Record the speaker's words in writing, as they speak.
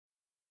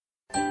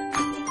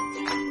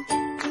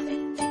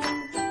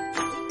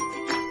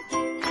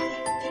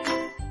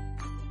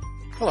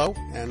Hello,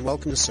 and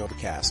welcome to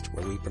Sobercast,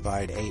 where we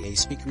provide AA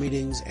speaker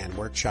meetings and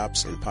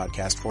workshops in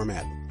podcast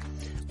format.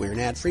 We're an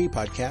ad-free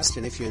podcast,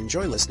 and if you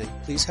enjoy listening,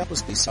 please help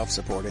us be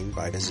self-supporting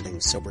by visiting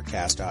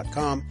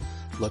Sobercast.com,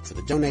 look for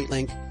the donate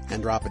link,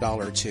 and drop $1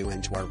 or $2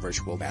 into our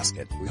virtual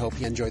basket. We hope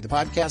you enjoy the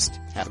podcast.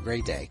 Have a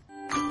great day.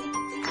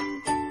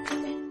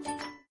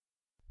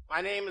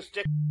 My name is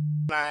Dick,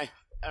 and I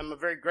am a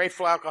very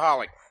grateful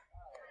alcoholic.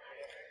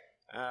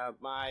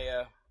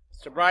 My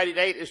sobriety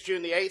date is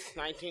June the 8th,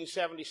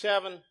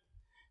 1977.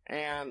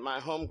 And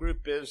my home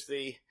group is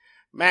the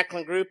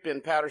Macklin Group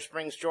in Powder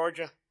Springs,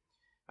 Georgia.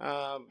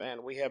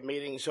 And we have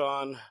meetings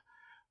on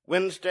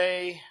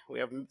Wednesday. We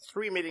have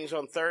 3 meetings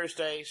on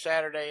Thursday,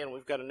 Saturday, and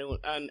we've got a new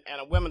and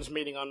a women's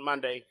meeting on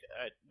Monday.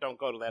 I don't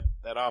go to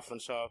that often,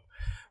 so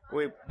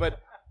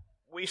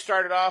we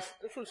started off.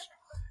 This was,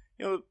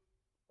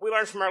 we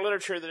learned from our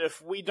literature that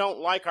if we don't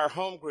like our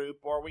home group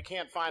or we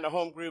can't find a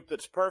home group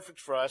that's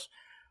perfect for us,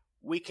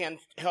 we can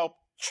help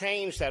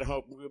change that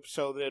home group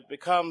so that it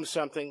becomes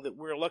something that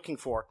we're looking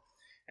for.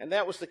 And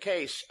that was the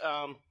case.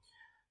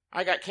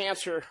 I got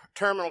cancer,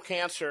 terminal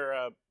cancer,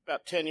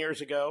 about 10 years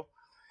ago,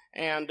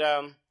 and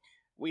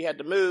we had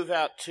to move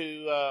out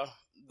to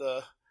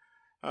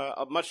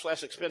a much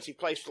less expensive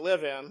place to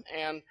live in.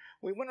 And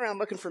we went around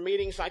looking for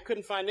meetings. I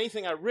couldn't find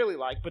anything I really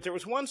liked, but there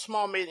was one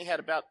small meeting that had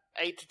about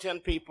 8 to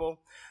 10 people,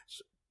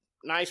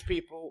 nice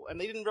people,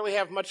 and they didn't really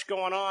have much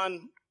going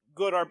on,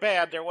 good or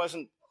bad.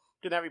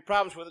 Didn't have any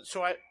problems with it,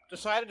 so I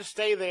decided to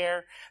stay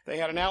there. They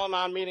had an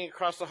Al-Anon meeting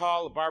across the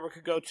hall that Barbara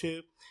could go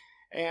to,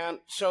 and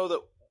so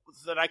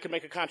that I could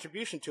make a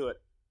contribution to it.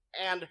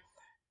 And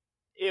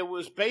it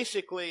was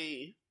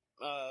basically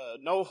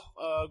no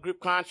group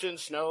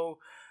conscience, no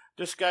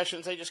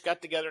discussions. They just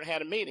got together and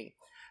had a meeting.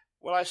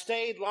 Well, I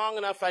stayed long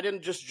enough. I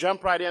didn't just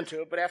jump right into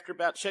it, but after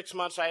about 6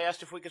 months, I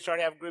asked if we could start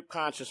having group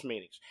conscience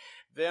meetings.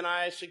 Then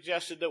I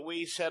suggested that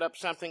we set up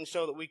something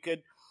so that we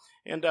could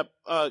end up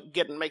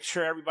make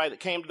sure everybody that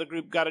came to the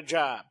group got a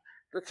job.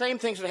 The same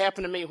things that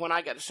happened to me when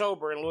I got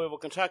sober in Louisville,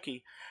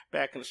 Kentucky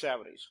back in the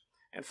 70s.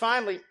 And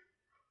finally,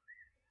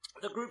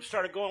 the group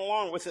started going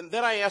along with it. And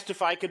then I asked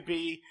if I could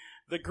be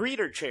the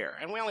greeter chair.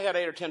 And we only had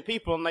 8 or 10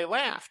 people, and they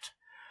laughed.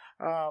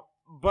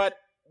 But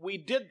we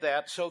did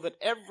that so that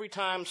every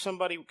time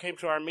somebody came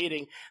to our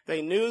meeting,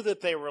 they knew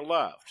that they were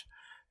loved.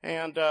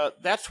 And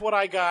that's what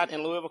I got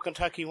in Louisville,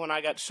 Kentucky when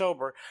I got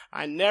sober.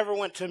 I never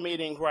went to a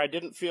meeting where I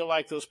didn't feel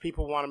like those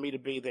people wanted me to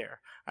be there.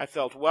 I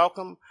felt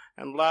welcome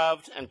and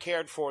loved and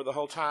cared for the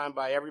whole time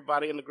by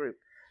everybody in the group.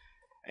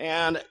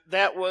 And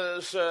that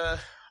was,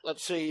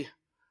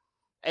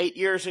 8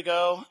 years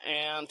ago.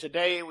 And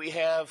today we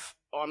have,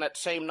 on that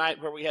same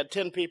night where we had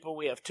 10 people,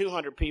 we have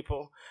 200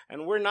 people.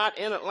 And we're not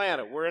in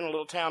Atlanta. We're in a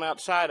little town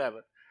outside of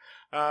it.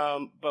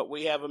 But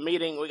we have a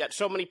meeting. We got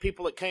so many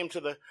people that came to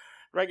the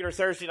regular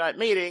Thursday night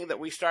meeting that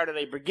we started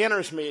a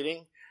beginners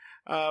meeting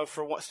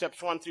for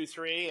steps 1 through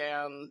 3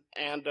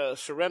 and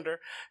surrender,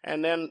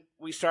 and then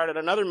we started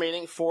another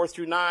meeting 4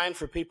 through 9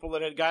 for people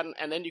that had gotten,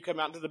 and then you come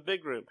out into the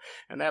big room,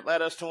 and that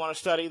led us to want to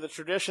study the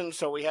traditions.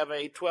 So we have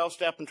a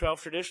 12-step and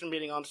 12 tradition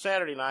meeting on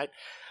Saturday night.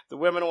 The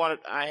women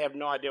I have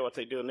no idea what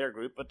they do in their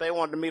group, but they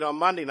wanted to meet on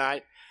Monday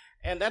night.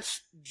 And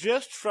that's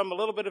just from a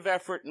little bit of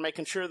effort and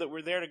making sure that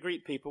we're there to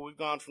greet people. We've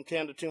gone from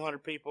 10 to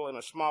 200 people in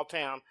a small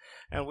town,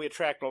 and we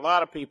attract a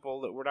lot of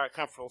people that we're not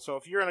comfortable. So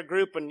if you're in a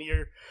group and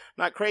you're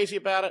not crazy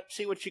about it,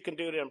 see what you can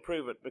do to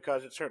improve it,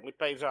 because it certainly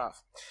pays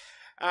off.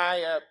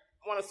 I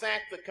want to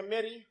thank the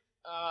committee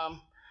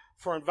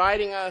for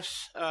inviting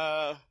us.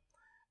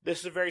 This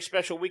is a very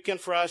special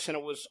weekend for us, and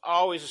it was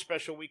always a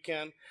special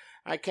weekend.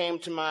 I came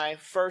to my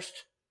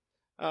first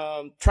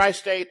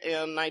tri-state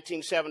in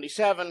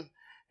 1977.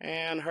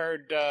 And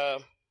heard a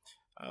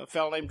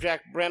fellow named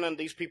Jack Brennan.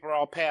 These people are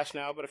all passed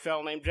now, but a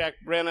fellow named Jack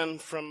Brennan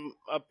from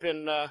up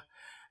in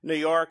New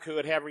York who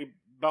had every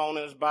bone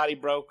in his body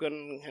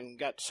broken and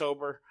got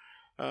sober.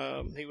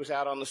 He was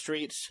out on the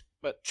streets.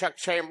 But Chuck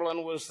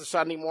Chamberlain was the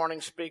Sunday morning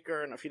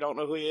speaker, and if you don't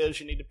know who he is,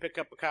 you need to pick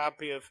up a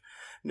copy of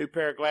New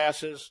Pair of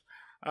Glasses.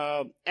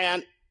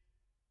 And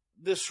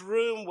this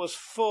room was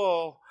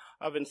full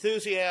of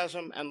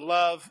enthusiasm and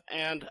love,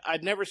 and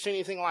I'd never seen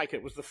anything like it.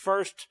 It was the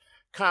first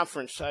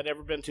conference I'd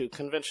ever been to,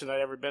 convention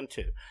I'd ever been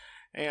to.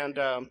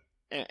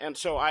 And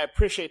so I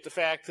appreciate the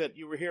fact that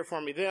you were here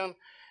for me then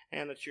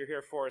and that you're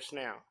here for us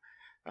now.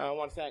 I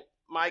want to thank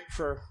Mike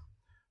for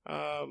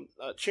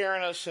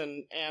chairing us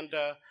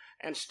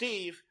and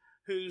Steve,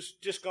 who's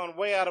just gone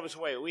way out of his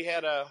way. We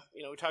had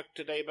we talked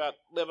today about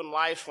living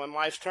life on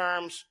life's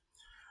terms.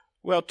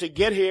 Well, to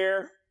get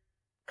here,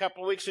 a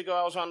couple of weeks ago,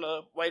 I was on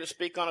the way to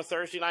speak on a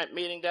Thursday night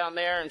meeting down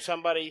there, and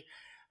somebody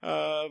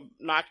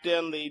knocked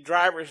in the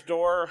driver's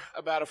door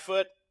about a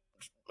foot,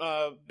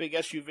 big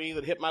SUV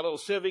that hit my little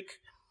Civic,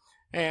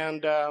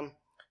 and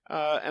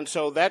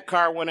so that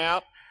car went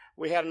out.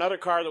 We had another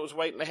car that was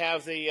waiting to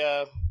have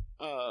the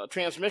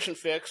transmission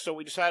fixed, so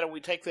we decided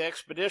we'd take the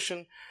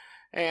Expedition,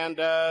 and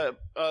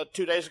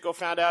 2 days ago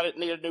found out it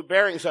needed new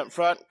bearings up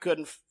front,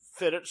 couldn't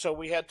fit it, so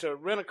we had to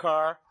rent a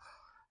car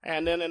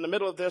And then in the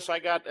middle of this, I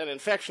got an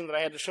infection that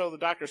I had to show the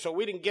doctor. So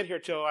we didn't get here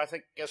till, I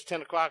guess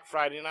 10 o'clock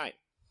Friday night.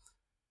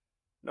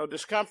 No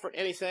discomfort,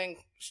 anything.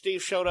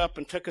 Steve showed up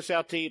and took us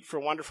out to eat for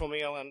a wonderful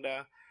meal. And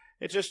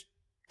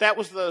that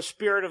was the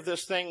spirit of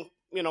this thing,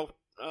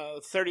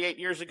 38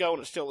 years ago,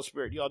 and it's still the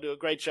spirit. You all do a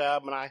great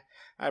job, and I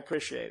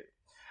appreciate it.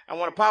 I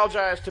want to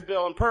apologize to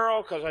Bill and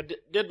Pearl because I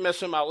did miss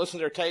them. I'll listen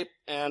to their tape,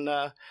 and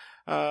I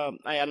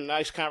had a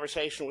nice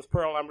conversation with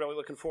Pearl. I'm really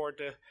looking forward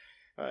to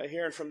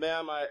hearing from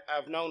them.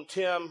 I've known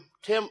Tim.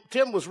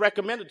 Tim was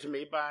recommended to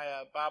me by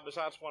Bob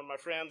Bazant's, one of my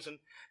friends, and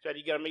said,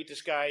 you got to meet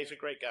this guy. He's a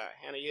great guy,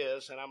 and he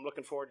is, and I'm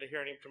looking forward to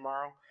hearing him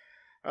tomorrow.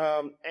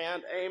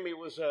 And Amy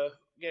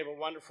gave a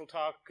wonderful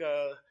talk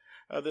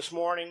this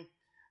morning.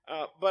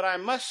 But I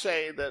must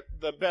say that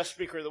the best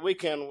speaker of the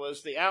weekend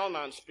was the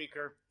Al-Anon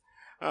speaker.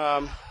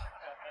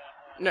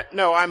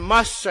 No, I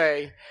must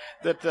say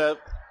that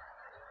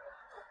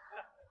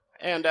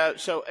and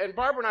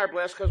Barbara and I are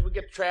blessed because we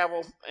get to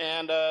travel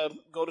and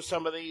go to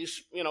some of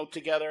these,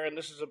 together, and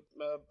this is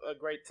a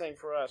great thing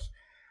for us.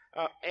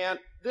 And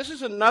this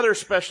is another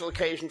special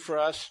occasion for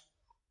us,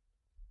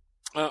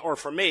 or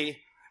for me.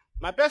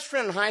 My best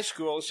friend in high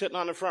school is sitting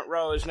on the front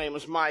row. His name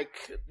is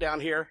Mike down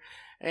here,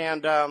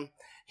 and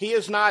he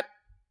is not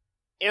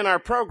in our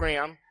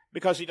program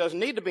because he doesn't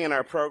need to be in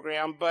our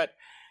program, but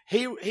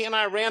he and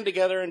I ran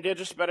together and did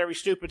just about every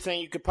stupid thing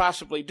you could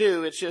possibly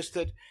do. It's just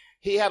that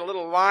he had a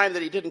little line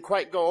that he didn't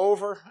quite go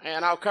over,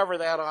 and I'll cover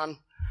that on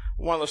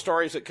one of the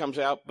stories that comes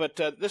out. But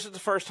this is the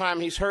first time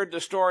he's heard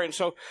the story, and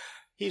so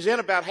he's in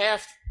about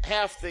half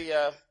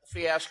the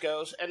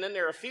fiascos, and then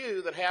there are a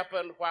few that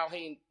happened while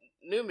he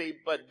knew me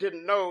but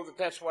didn't know that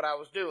that's what I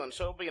was doing.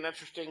 So it'll be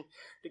interesting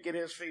to get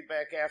his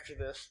feedback after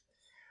this.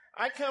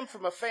 I come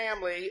from a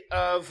family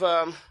of,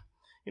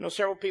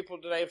 several people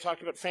today have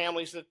talked about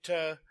families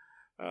that,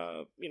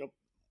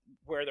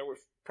 where there were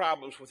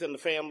problems within the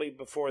family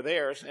before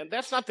theirs, and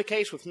that's not the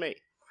case with me.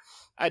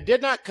 I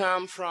did not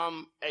come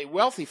from a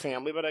wealthy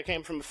family, but I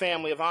came from a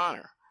family of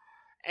honor.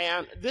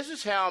 And this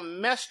is how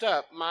messed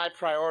up my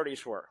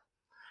priorities were.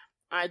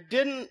 I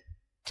didn't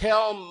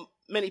tell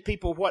many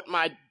people what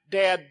my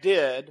dad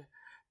did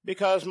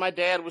because my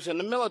dad was in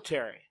the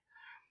military.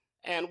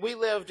 And we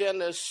lived in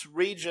this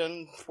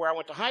region where I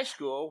went to high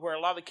school where a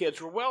lot of the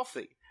kids were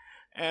wealthy,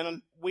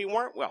 and we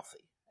weren't wealthy.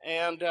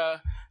 And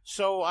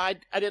so I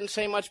didn't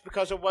say much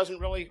because I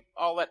wasn't really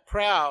all that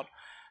proud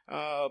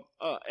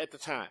at the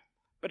time.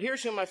 But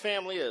here's who my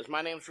family is.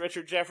 My name's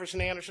Richard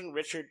Jefferson Anderson,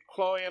 Richard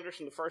Chloe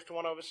Anderson, the first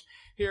one of us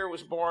here,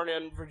 was born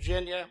in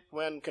Virginia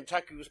when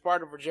Kentucky was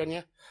part of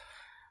Virginia,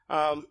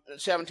 in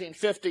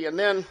 1750. And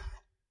then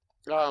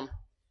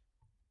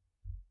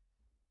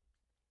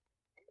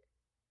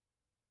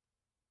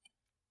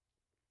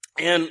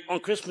and on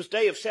Christmas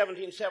Day of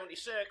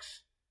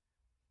 1776,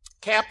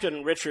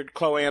 Captain Richard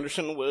Chloe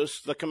Anderson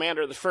was the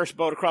commander of the first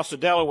boat across the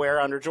Delaware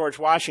under George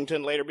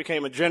Washington, later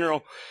became a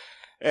general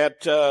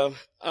at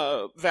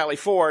Valley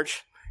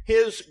Forge.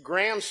 His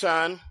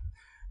grandson,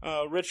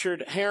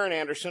 Richard Heron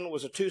Anderson,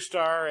 was a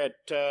 2-star at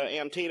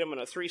Antietam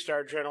and a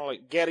 3-star general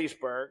at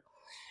Gettysburg.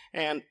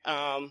 And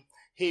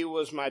he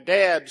was my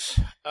dad's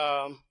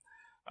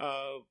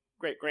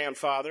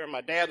great-grandfather.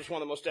 My dad was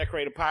one of the most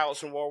decorated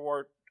pilots in World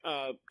War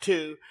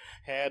II,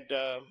 had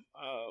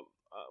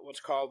what's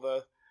called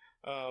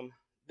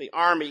the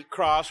Army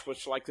Cross,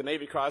 which, like the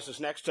Navy Cross, is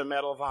next to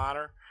Medal of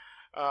Honor.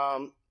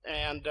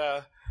 And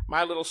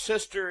my little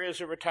sister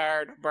is a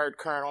retired bird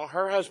colonel.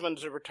 Her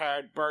husband's a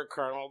retired bird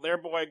colonel. Their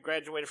boy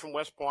graduated from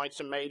West Point's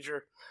a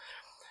major,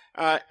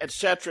 et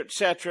cetera, et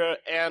cetera.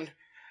 And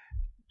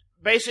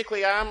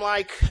basically, I'm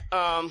like,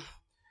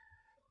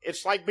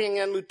 it's like being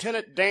in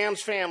Lieutenant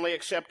Dan's family,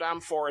 except I'm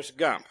Forrest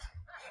Gump,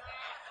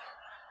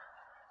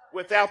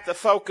 without the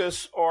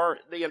focus or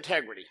the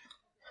integrity.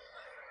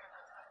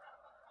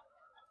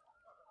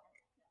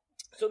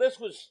 So this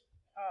was,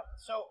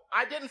 so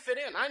I didn't fit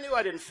in. I knew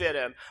I didn't fit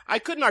in. I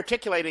couldn't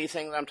articulate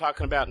anything that I'm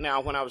talking about now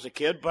when I was a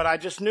kid, but I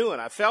just knew it.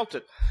 I felt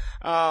it.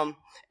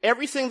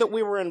 Everything that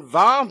we were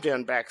involved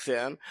in back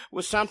then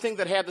was something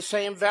that had the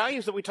same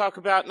values that we talk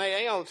about in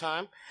AA all the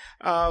time.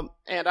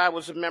 And I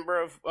was a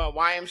member of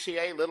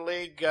YMCA, Little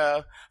League,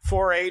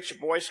 4-H,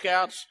 Boy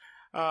Scouts.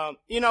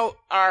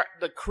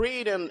 The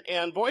creed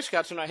in Boy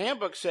Scouts in our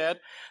handbook said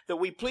that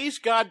we please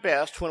God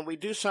best when we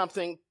do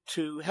something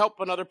to help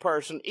another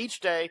person each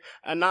day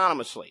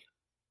anonymously.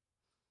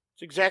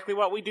 It's exactly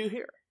what we do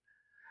here.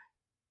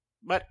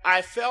 But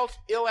I felt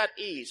ill at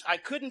ease. I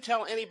couldn't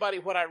tell anybody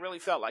what I really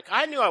felt like.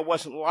 I knew I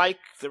wasn't like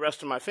the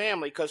rest of my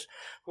family because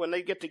when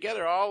they get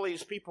together, all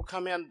these people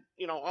come in,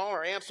 all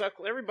our aunts,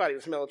 uncle, everybody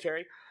was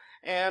military.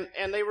 And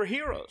they were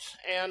heroes,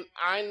 and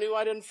I knew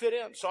I didn't fit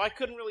in, so I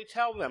couldn't really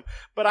tell them.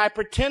 But I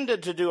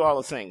pretended to do all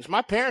the things.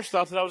 My parents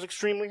thought that I was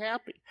extremely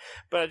happy,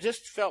 but I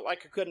just felt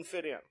like I couldn't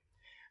fit in.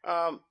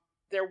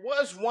 There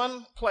was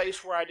one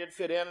place where I did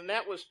fit in, and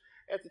that was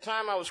at the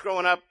time I was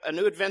growing up. A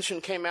new invention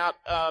came out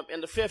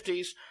in the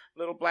 50s, a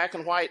little black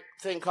and white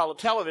thing called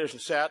a television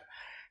set,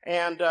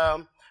 and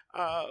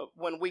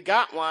when we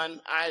got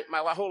one,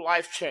 my whole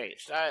life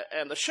changed.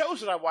 And the shows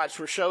that I watched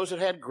were shows that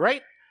had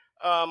great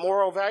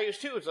moral values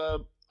too. It's a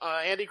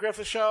Andy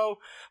Griffith Show,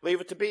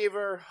 Leave It to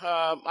Beaver,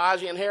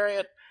 Ozzie and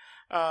Harriet,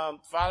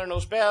 Father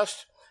Knows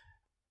Best.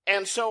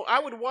 And so I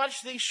would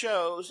watch these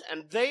shows,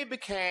 and they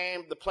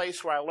became the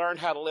place where I learned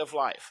how to live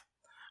life.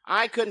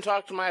 I couldn't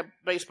talk to my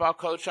baseball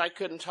coach. I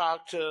couldn't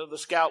talk to the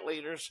scout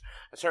leaders.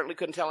 I certainly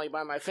couldn't tell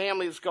anybody in my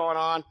family was going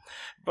on.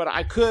 But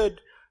I could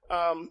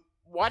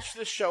watch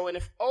this show, and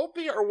if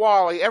Opie or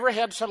Wally ever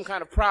had some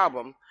kind of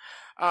problem,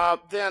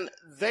 then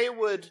they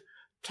would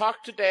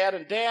talk to Dad,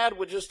 and Dad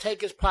would just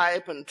take his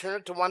pipe and turn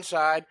it to one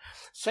side,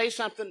 say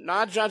something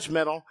not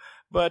judgmental,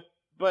 but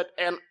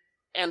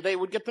they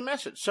would get the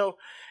message. So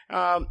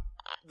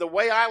the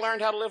way I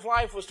learned how to live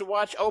life was to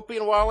watch Opie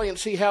and Wally and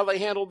see how they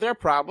handled their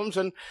problems,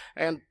 and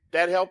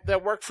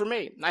that worked for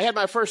me. I had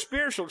my first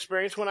spiritual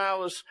experience when I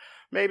was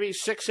maybe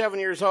 6, 7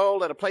 years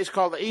old at a place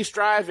called the East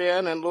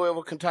Drive-In in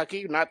Louisville,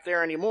 Kentucky. Not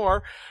there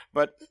anymore,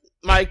 but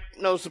Mike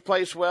knows the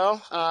place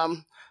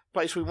well.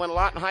 Place we went a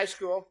lot in high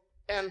school.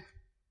 And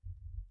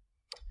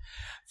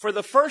for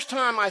the first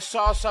time, I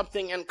saw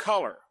something in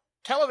color.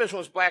 Television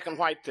was black and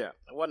white then.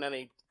 There wasn't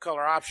any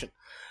color option.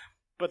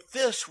 But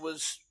this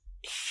was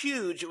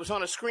huge. It was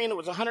on a screen that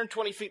was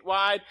 120 feet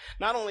wide,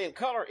 not only in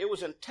color, it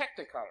was in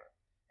Technicolor.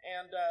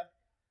 And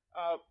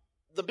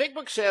the Big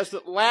Book says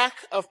that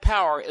lack of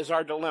power is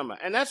our dilemma.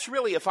 And that's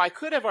really, if I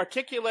could have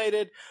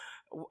articulated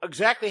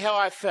exactly how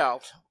I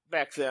felt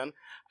back then,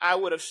 I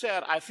would have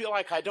said, I feel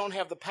like I don't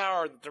have the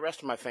power that the rest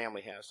of my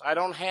family has. I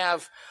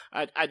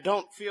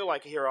don't feel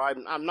like a hero.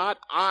 I'm not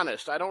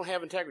honest. I don't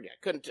have integrity.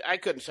 I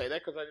couldn't say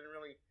that because I didn't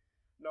really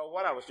know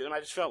what I was doing. I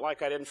just felt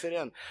like I didn't fit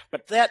in.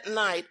 But that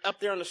night, up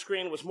there on the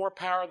screen was more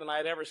power than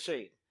I'd ever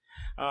seen.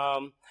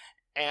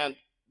 And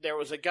there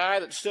was a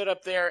guy that stood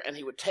up there, and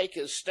he would take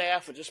his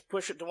staff and just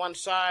push it to one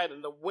side,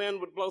 and the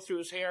wind would blow through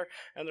his hair,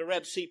 and the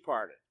Red Sea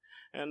parted.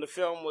 And the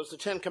film was the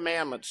Ten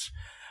Commandments.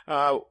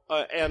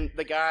 And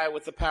the guy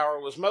with the power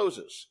was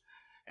Moses.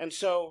 And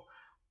so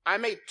I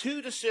made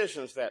 2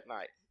 decisions that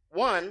night.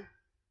 One,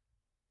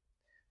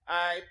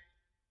 I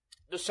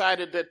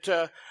decided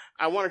that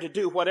I wanted to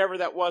do whatever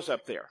that was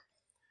up there.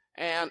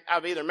 And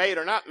I've either made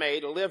or not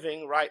made a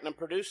living writing and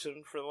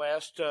producing for the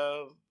last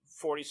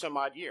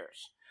 40-some-odd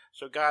years.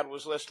 So God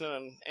was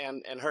listening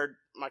and heard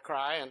my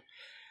cry.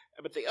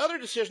 But the other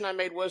decision I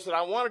made was that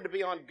I wanted to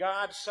be on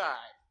God's side.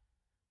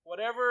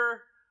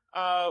 Whatever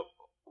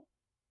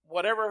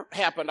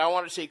happened, I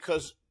wanted to see,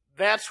 because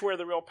that's where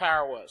the real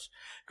power was.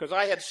 Because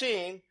I had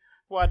seen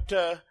what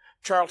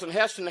Charlton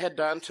Heston had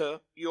done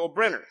to Yul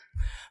Brynner.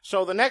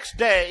 So the next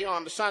day,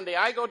 on the Sunday,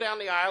 I go down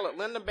the aisle at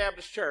Linden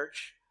Baptist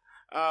Church,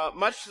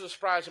 much to the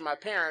surprise of my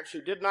parents,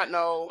 who did not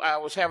know I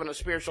was having a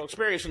spiritual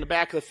experience, in the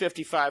back of the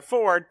 55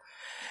 Ford,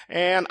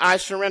 and I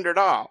surrendered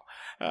all.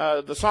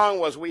 The song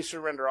was We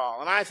Surrender All.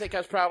 And I think I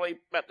was probably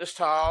about this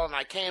tall, and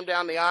I came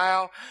down the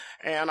aisle,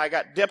 and I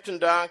got dipped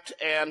and dunked,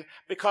 and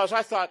because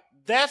I thought,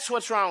 that's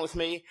what's wrong with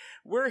me.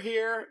 We're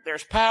here.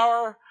 There's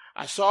power.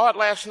 I saw it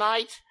last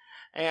night,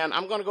 and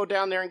I'm going to go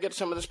down there and get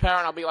some of this power,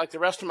 and I'll be like the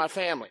rest of my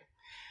family.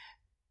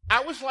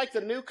 I was like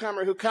the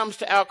newcomer who comes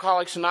to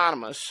Alcoholics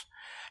Anonymous,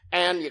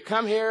 and you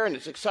come here, and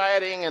it's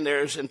exciting, and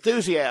there's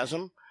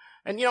enthusiasm.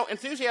 And,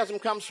 enthusiasm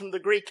comes from the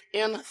Greek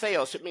en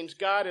theos. It means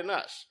God in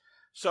us.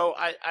 So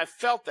I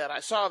felt that.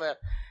 I saw that.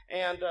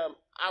 And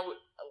I would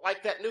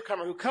like that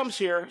newcomer who comes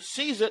here,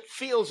 sees it,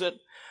 feels it,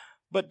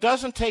 but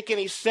doesn't take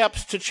any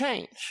steps to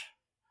change.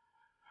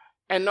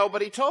 And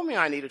nobody told me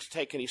I needed to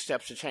take any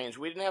steps to change.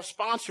 We didn't have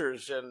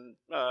sponsors in,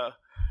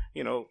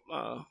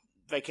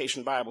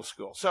 Vacation Bible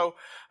School. So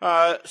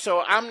I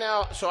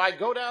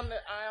go down the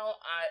aisle.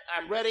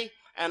 I'm ready,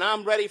 and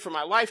I'm ready for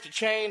my life to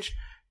change.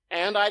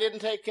 And I didn't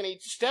take any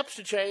steps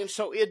to change,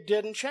 so it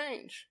didn't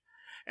change.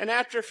 And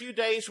after a few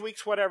days,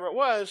 weeks, whatever it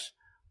was,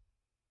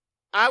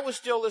 I was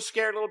still this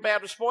scared little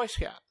Baptist Boy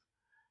Scout.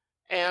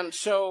 And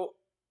so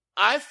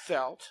I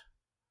felt,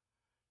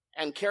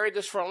 and carried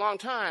this for a long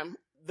time,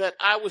 that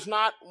I was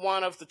not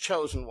one of the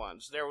chosen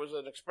ones. There was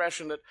an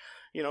expression that,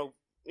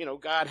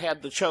 God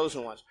had the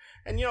chosen ones.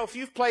 And, if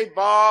you've played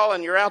ball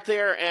and you're out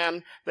there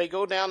and they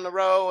go down the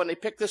row and they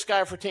pick this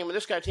guy for a team and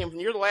this guy for a team, and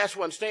you're the last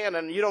one standing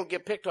and you don't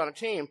get picked on a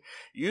team,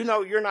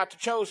 you're not the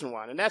chosen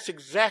one. And that's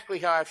exactly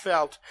how I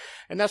felt.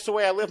 And that's the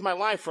way I lived my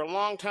life for a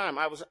long time.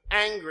 I was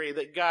angry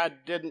that God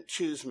didn't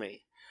choose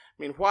me.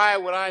 I mean, why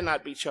would I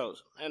not be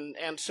chosen?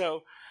 And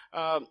so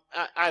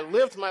I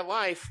lived my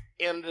life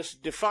in this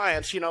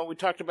defiance. We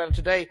talked about it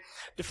today.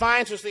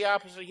 Defiance is the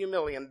opposite of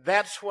humility, and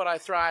that's what I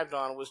thrived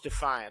on, was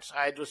defiance.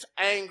 I was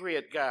angry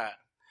at God.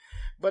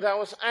 But I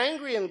was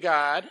angry in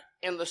God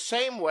in the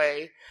same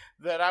way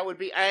that I would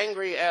be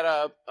angry at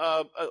a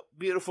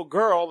beautiful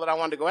girl that I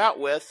wanted to go out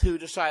with who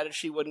decided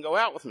she wouldn't go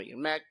out with me.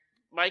 And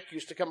Mike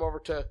used to come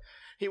over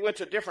he went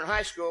to a different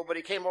high school, but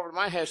he came over to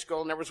my high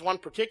school, and there was one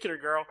particular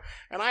girl,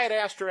 and I had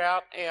asked her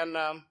out and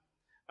a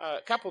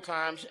couple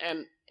times,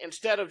 and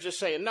instead of just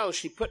saying no,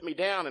 she put me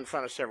down in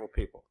front of several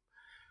people.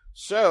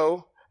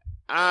 So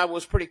I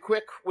was pretty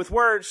quick with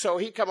words, so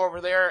he'd come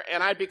over there,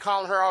 and I'd be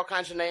calling her all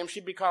kinds of names.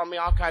 She'd be calling me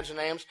all kinds of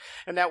names,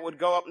 and that would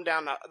go up and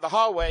down the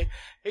hallway.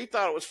 He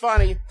thought it was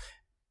funny.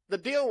 the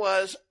deal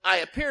was I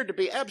appeared to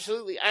be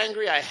absolutely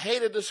angry. I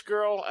hated this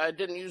girl. I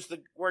didn't use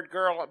the word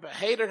girl. I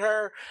hated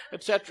her,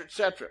 etc.,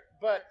 etc.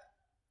 But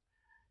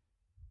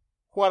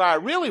what I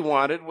really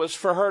wanted was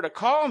for her to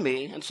call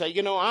me and say,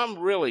 I'm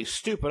really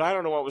stupid. I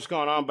don't know what was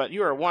going on, but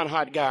you're one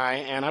hot guy,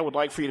 and I would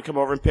like for you to come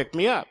over and pick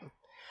me up.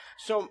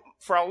 So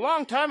for a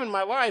long time in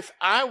my life,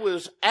 I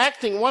was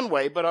acting one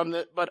way, but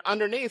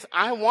underneath,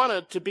 I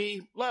wanted to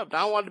be loved.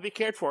 I wanted to be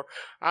cared for.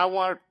 I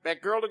wanted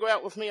that girl to go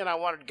out with me, and I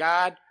wanted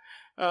God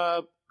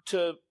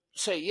to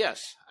say,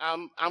 yes,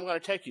 I'm going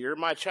to take you. You're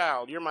my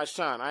child. You're my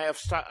son. I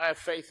have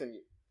faith in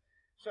you.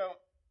 So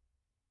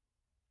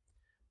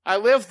I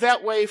lived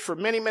that way for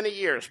many, many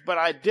years, but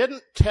I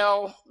didn't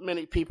tell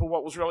many people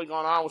what was really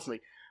going on with me.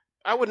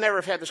 I would never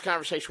have had this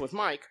conversation with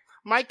Mike.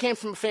 Mike came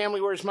from a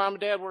family where his mom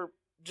and dad were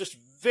just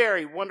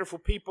very wonderful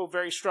people,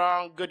 very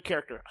strong, good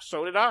character.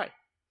 So did I.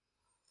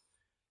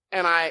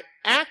 And I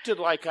acted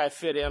like I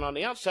fit in on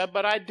the outside,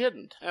 but I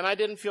didn't, and I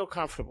didn't feel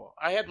comfortable.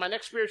 I had my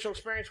next spiritual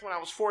experience when I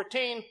was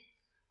 14.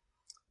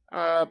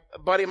 A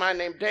buddy of mine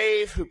named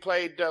Dave, who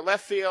played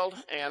left field,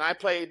 and I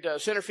played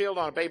center field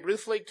on a Babe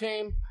Ruth League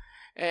team.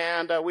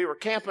 And we were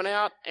camping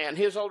out, and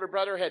his older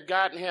brother had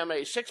gotten him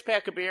a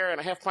 6-pack of beer and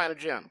a half pint of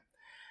gin.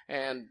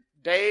 And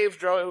Dave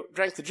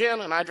drank the gin,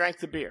 and I drank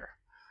the beer.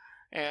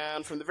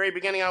 And from the very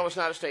beginning, I was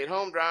not a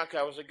stay-at-home drunk.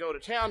 I was a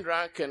go-to-town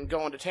drunk, and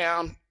going to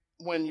town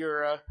when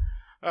you're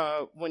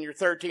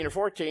 13 or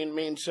 14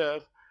 means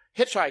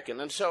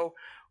hitchhiking. And so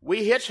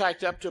we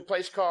hitchhiked up to a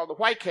place called the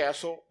White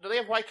Castle. Do they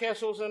have White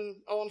Castles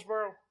in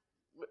Owensboro?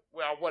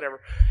 Well, whatever.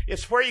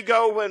 It's where you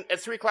go at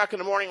 3 o'clock in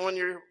the morning when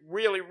you're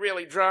really,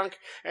 really drunk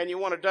and you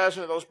want a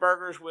dozen of those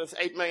burgers with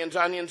 8 million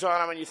onions on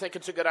them and you think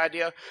it's a good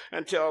idea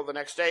until the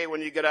next day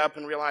when you get up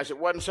and realize it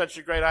wasn't such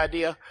a great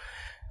idea.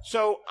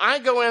 So I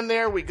go in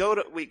there, we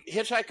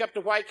hitchhike up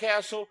to White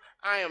Castle.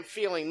 I am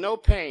feeling no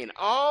pain.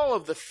 All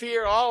of the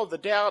fear, all of the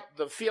doubt,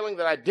 the feeling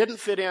that I didn't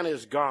fit in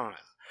is gone.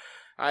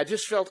 I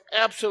just felt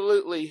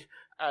absolutely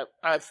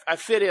I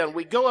fit in.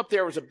 We go up there.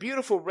 There was a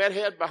beautiful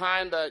redhead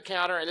behind the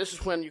counter, and this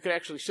is when you could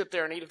actually sit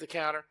there and eat at the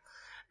counter.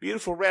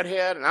 Beautiful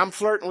redhead, and I'm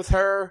flirting with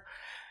her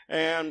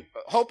and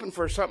hoping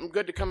for something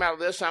good to come out of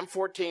this. I'm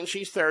 14,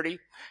 she's 30,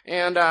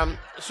 and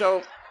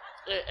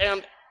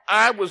and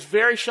I was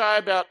very shy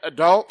about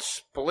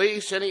adults,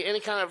 police, any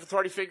kind of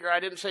authority figure. I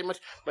didn't say much,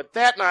 but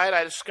that night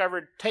I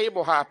discovered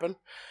table hopping.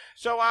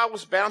 So I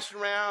was bouncing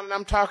around, and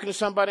I'm talking to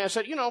somebody. I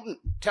said,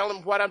 tell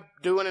them what I'm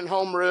doing in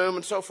homeroom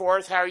and so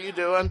forth. How are you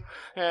doing?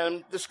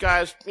 And this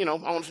guy's,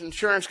 owns an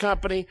insurance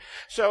company.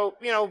 So,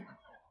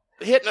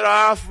 hitting it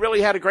off,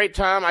 really had a great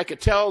time. I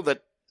could tell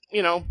that,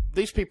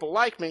 these people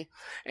like me.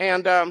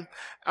 And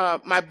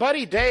my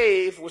buddy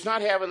Dave was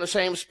not having the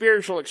same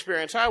spiritual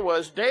experience I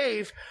was.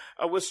 Dave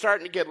was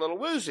starting to get a little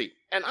woozy.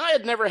 And I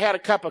had never had a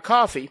cup of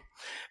coffee,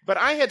 but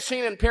I had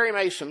seen in Perry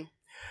Mason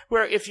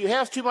where if you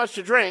have too much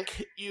to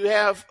drink, you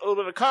have a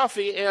little bit of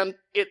coffee and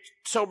it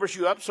sobers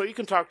you up so you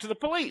can talk to the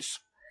police.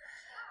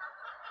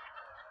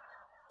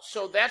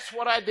 So that's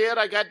what I did.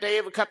 I got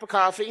Dave a cup of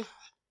coffee,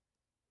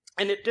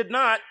 and it did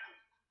not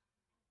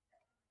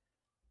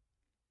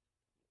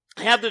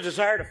have the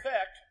desired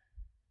effect.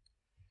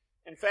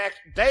 In fact,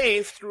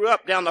 Dave threw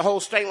up down the whole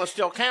stainless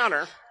steel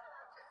counter,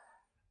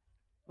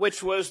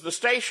 which was the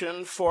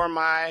station for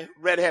my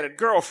redheaded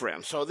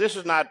girlfriend. So this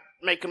is not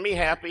making me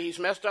happy. He's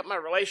messed up my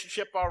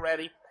relationship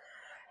already.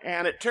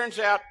 And it turns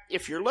out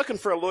if you're looking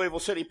for a Louisville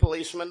City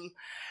policeman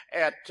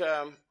at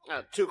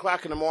 2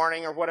 o'clock in the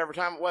morning or whatever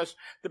time it was,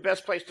 the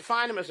best place to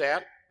find him is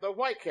at the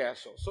White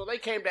Castle. So they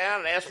came down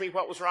and asked me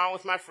what was wrong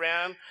with my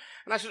friend.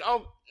 And I said,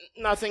 oh,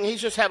 nothing.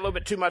 He's just had a little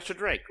bit too much to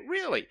drink.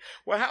 Really?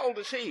 Well, how old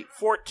is he?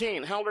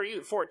 14. How old are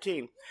you?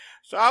 14.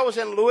 So I was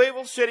in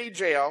Louisville City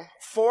Jail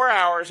 4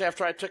 hours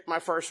after I took my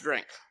first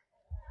drink.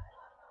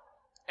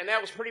 And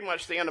that was pretty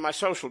much the end of my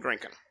social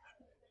drinking.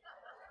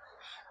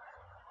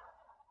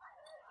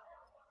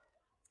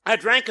 I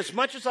drank as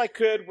much as I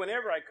could,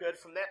 whenever I could,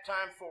 from that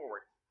time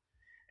forward.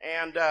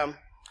 And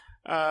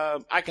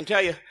I can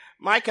tell you,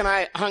 Mike and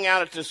I hung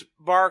out at this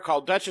bar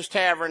called Dutchess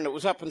Tavern that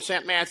was up in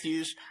St.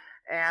 Matthews,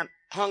 and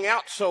hung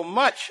out so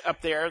much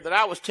up there that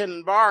I was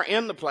tending bar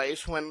in the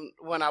place when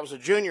I was a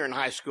junior in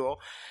high school.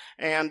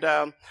 And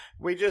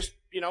we just,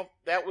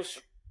 that was,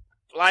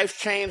 life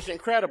changed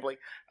incredibly.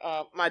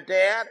 My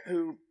dad,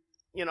 who,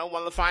 one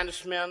of the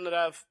finest men that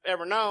I've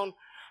ever known,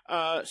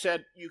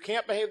 said, you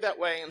can't behave that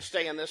way and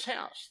stay in this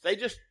house.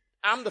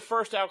 I'm the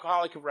first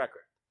alcoholic of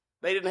record.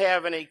 They didn't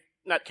have any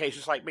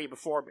nutcases like me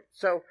before me.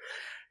 So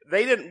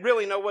they didn't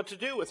really know what to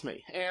do with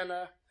me. And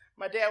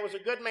my dad was a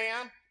good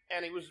man,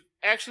 and he was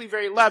actually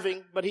very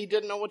loving, but he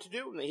didn't know what to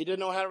do with me. He didn't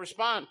know how to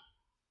respond.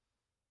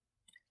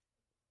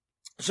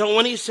 So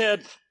when he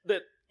said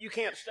that you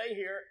can't stay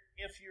here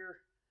if you're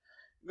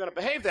going to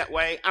behave that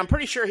way, I'm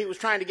pretty sure he was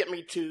trying to get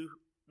me to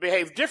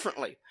behave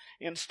differently.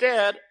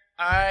 Instead,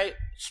 I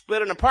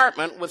split an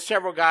apartment with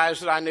several guys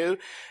that I knew,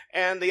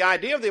 and the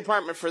idea of the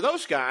apartment for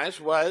those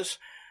guys was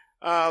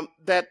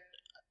that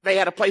they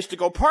had a place to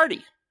go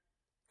party,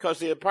 because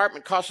the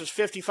apartment cost us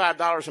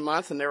 $55 a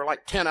month, and there were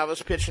like 10 of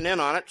us pitching in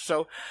on it.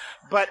 So,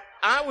 but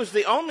I was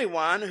the only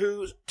one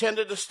who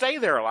tended to stay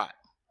there a lot.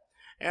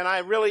 And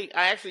I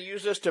actually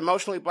used this to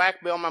emotionally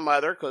blackmail my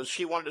mother because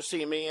she wanted to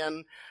see me.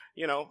 And,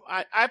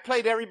 I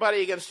played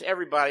everybody against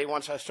everybody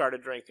once I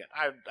started drinking.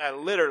 I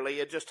literally,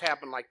 it just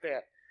happened like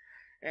that.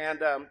 And,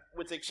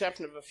 with the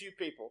exception of a few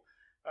people.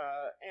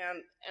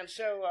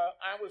 So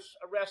I was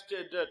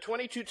arrested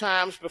 22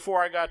 times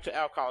before I got to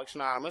Alcoholics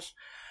Anonymous.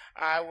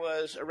 I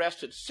was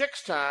arrested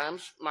 6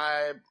 times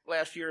my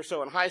last year or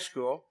so in high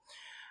school.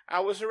 I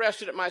was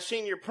arrested at my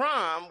senior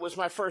prom, was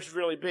my first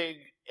really big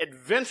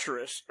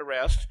adventurous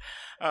arrest.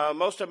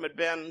 Most of them had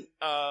been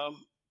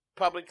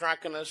public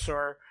drunkenness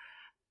or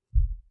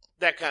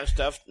that kind of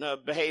stuff,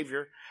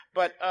 behavior.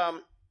 But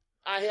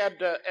I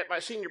had, at my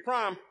senior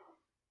prom,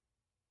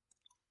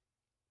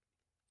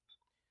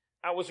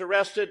 I was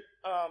arrested,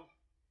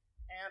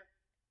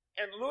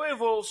 and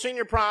Louisville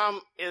senior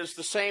prom is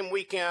the same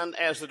weekend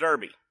as the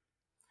Derby.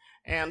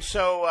 And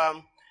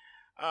so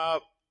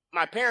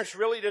my parents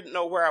really didn't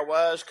know where I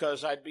was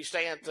because I'd be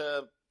staying at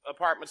the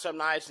apartment some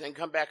nights and then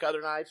come back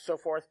other nights, so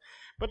forth.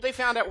 But they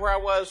found out where I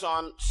was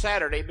on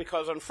Saturday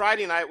because on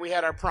Friday night we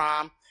had our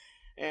prom,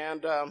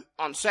 and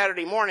on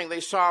Saturday morning they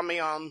saw me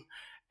on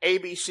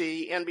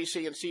ABC,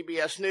 NBC, and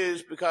CBS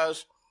News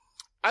because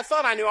I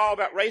thought I knew all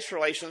about race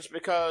relations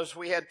because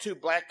we had 2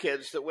 black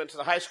kids that went to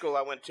the high school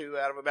I went to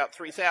out of about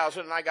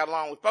 3,000, and I got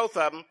along with both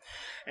of them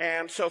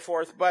and so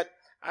forth. But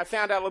I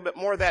found out a little bit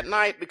more that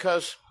night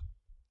because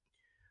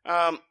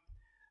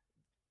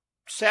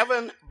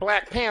 7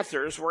 Black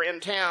Panthers were in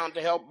town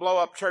to help blow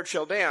up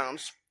Churchill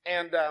Downs,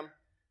 and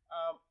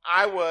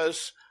I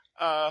was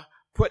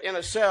put in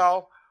a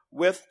cell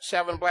with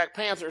 7 Black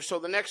Panthers. So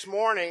the next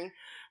morning,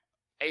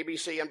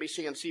 ABC,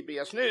 NBC, and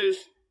CBS News,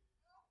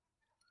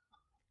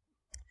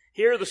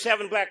 here are the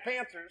 7 Black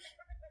Panthers,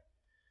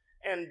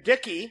 and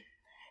Dickie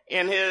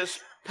in his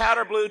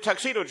powder blue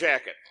tuxedo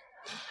jacket.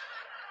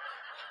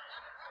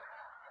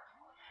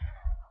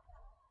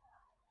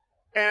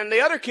 And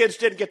the other kids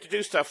didn't get to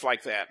do stuff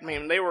like that. I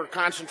mean, they were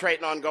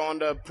concentrating on going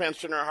to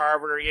Princeton or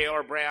Harvard or Yale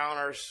or Brown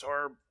or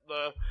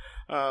the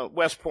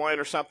West Point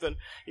or something,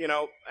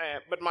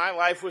 but my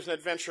life was an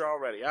adventure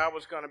already. I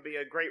was going to be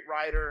a great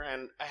writer,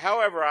 and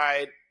however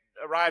I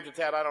arrived at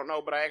that, I don't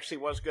know, but I actually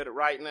was good at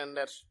writing, and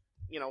that's,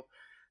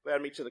 led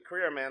me to the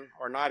career I'm in,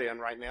 or not in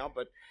right now.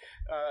 But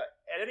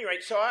at any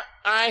rate, so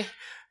I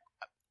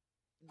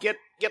get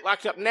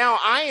locked up. Now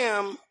I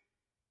am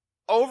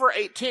over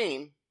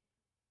 18,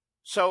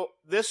 so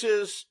this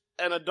is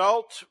an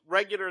adult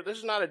regular. This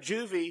is not a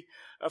juvie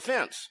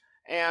offense,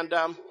 and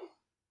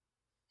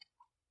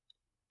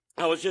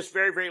I was just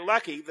very, very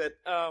lucky that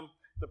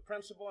the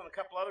principal and a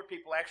couple other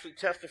people actually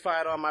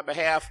testified on my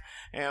behalf,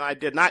 and I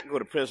did not go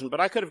to prison. But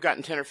I could have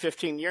gotten 10 or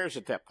 15 years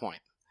at that point.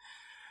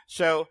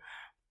 So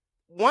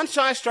once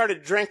I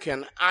started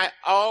drinking, I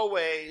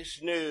always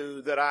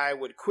knew that I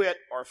would quit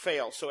or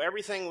fail. So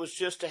everything was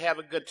just to have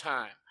a good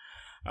time.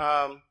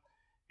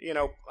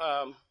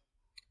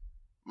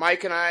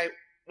 Mike and I,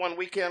 one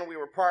weekend we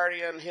were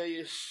partying.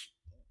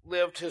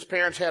 His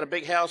parents had a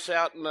big house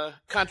out in the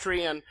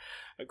country and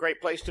a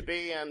great place to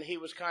be. And he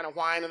was kind of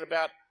whining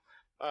about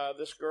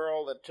this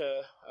girl that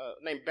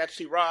named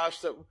Betsy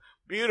Ross, the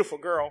beautiful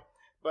girl.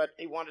 But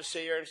he wanted to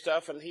see her and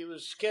stuff, and he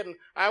was kidding.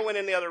 I went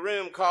in the other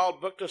room,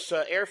 booked us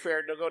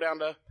airfare to go down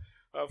to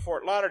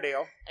Fort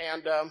Lauderdale,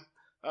 and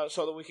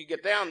so that we could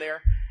get down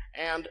there.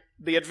 And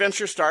the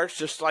adventure starts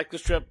just like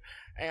this trip.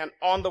 And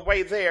on the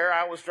way there,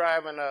 I was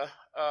driving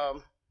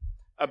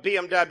a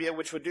BMW,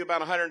 which would do about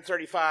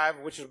 135,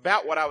 which is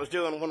about what I was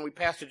doing when we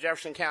passed the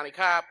Jefferson County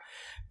cop.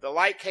 The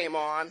light came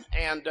on,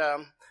 and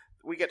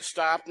we get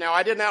stopped. Now,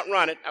 I didn't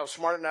outrun it. I was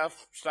smart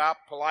enough,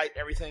 stop, polite,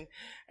 everything,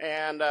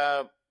 and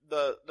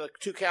the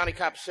 2 county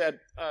cops said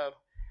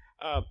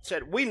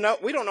we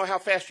don't know how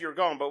fast you were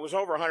going, but it was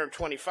over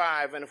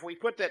 125, and if we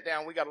put that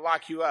down, we got to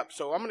lock you up.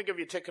 So I'm going to give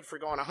you a ticket for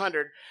going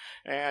 100,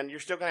 and you're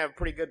still going to have a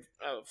pretty good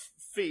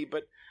fee,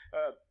 but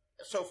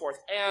so forth.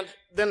 And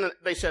then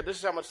they said, this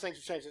is how much things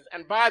have changed.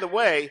 And by the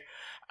way,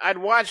 I'd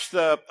watched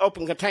the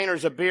open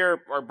containers of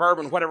beer or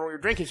bourbon, whatever we were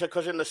drinking,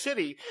 because in the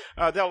city,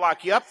 they'll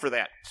lock you up for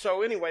that.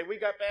 So anyway, we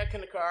got back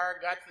in the car,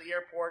 got to the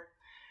airport,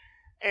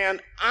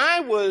 and I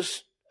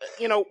was,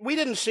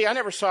 I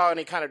never saw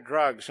any kind of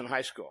drugs in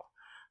high school,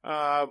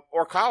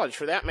 or college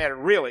for that matter,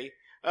 really.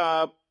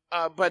 And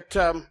I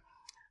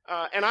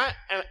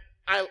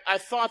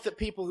thought that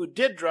people who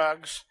did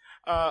drugs,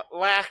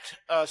 lacked,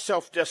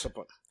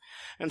 self-discipline.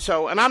 And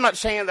I'm not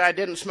saying that I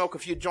didn't smoke a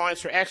few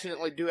joints or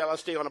accidentally do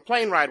LSD on a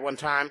plane ride one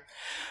time,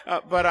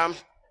 but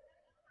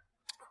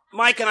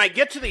Mike and I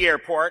get to the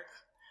airport,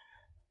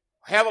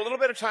 have a little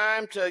bit of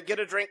time to get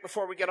a drink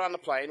before we get on the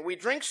plane. We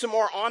drink some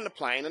more on the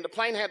plane, and the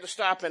plane had to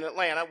stop in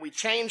Atlanta. We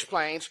change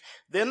planes.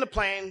 Then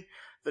the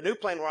new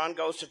plane we're on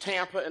goes to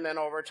Tampa and then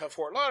over to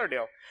Fort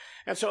Lauderdale.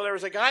 And so there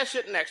was a guy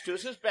sitting next to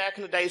us. This is back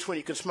in the days when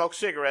you could smoke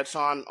cigarettes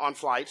on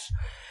flights.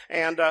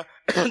 And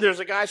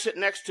there's a guy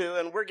sitting next to,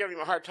 and we're giving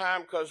him a hard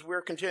time because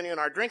we're continuing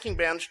our drinking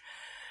binge.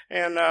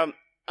 And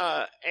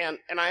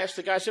and I asked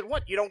the guy, I said,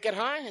 what, you don't get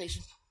high? And he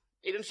said,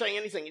 he didn't say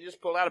anything. He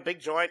just pulled out a big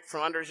joint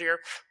from under his ear,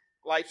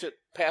 lights it,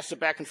 passes it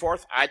back and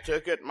forth. I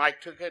took it,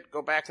 Mike took it,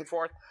 go back and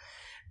forth.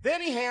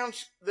 Then he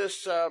hands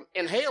this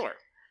inhaler,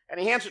 and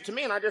he hands it to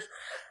me, and I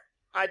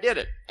did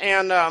it.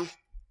 And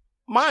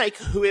Mike,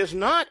 who is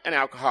not an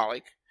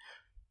alcoholic,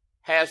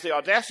 has the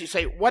audacity to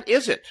say, what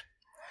is it?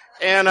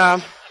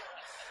 And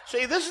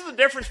see, this is the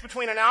difference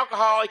between an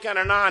alcoholic and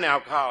a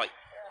non-alcoholic.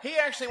 He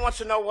actually wants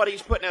to know what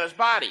he's putting in his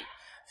body.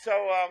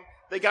 So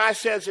the guy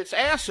says it's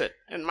acid,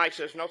 and Mike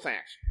says, no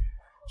thanks.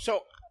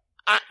 So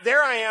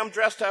there I am,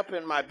 dressed up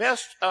in my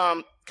best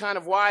kind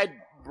of wide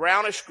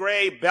brownish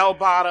gray bell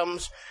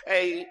bottoms,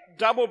 a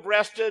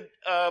double-breasted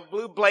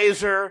blue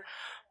blazer,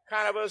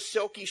 kind of a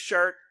silky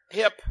shirt,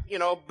 hip,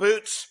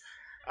 boots,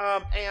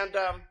 and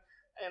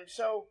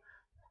so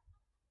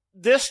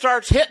this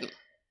starts hitting.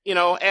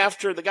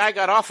 After the guy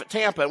got off at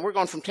Tampa, and we're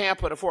going from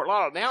Tampa to Fort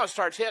Lauderdale, now it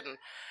starts hitting.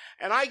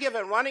 And I give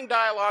a running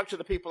dialogue to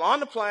the people on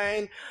the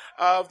plane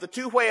of the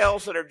two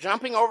whales that are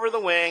jumping over the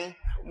wing.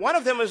 One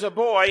of them is a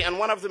boy, and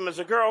one of them is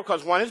a girl,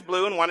 because one is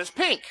blue and one is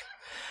pink.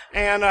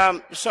 And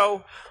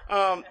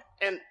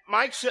and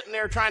Mike's sitting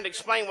there trying to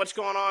explain what's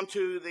going on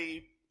to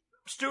the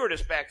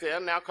stewardess back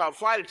then, now called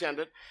flight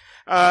attendant.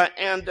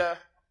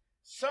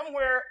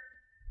 Somewhere,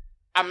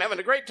 I'm having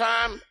a great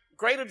time,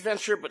 great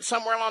adventure, but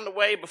somewhere along the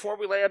way, before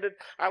we landed,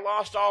 I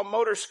lost all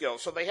motor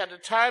skills. So they had to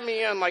tie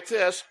me in like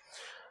this.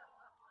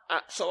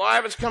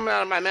 Saliva's coming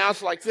out of my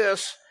mouth like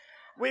this.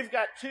 We've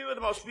got two of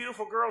the most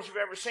beautiful girls you've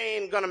ever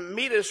seen going to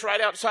meet us right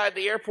outside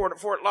the airport at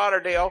Fort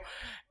Lauderdale.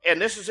 And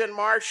this is in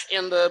March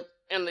at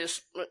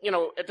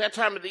that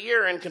time of the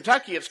year in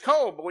Kentucky, it's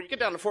cold. But when you get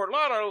down to Fort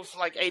Lauderdale, it's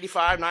like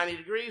 85, 90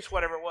 degrees,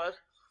 whatever it was.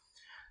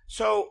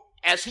 So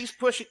as he's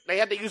pushing, they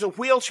had to use a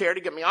wheelchair to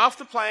get me off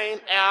the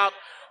plane, out.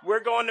 We're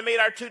going to meet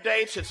our two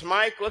dates. It's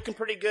Mike, looking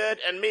pretty good,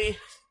 and me.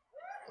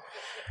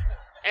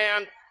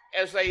 And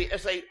as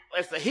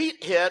the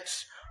heat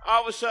hits,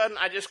 all of a sudden,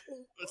 I just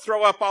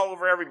throw up all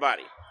over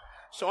everybody.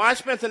 So I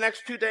spent the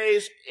next 2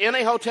 days in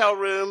a hotel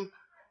room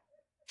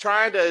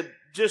trying to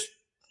just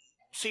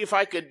see if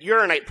I could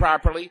urinate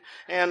properly.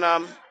 And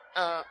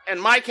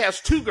Mike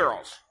has two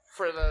girls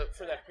for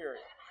that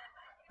period.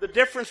 The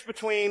difference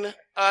between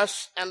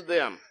us and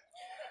them.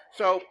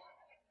 So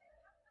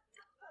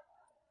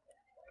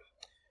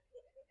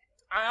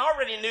I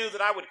already knew that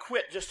I would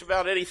quit just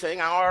about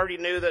anything. I already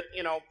knew that,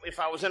 if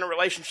I was in a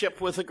relationship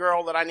with a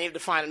girl, that I needed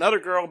to find another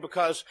girl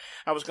because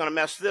I was going to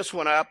mess this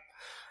one up.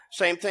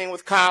 Same thing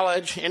with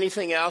college,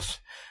 anything else.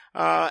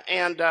 So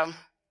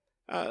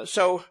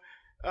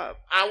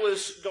I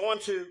was going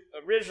to,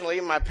 originally,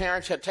 my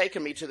parents had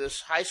taken me to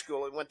this high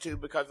school I went to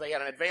because they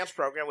had an advanced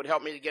program that would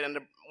help me to get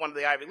into one of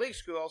the Ivy League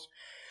schools.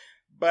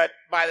 But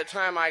by the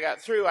time I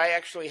got through, I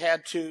actually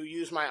had to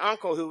use my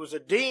uncle, who was a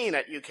dean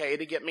at UK,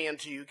 to get me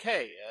into UK.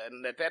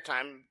 And at that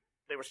time,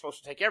 they were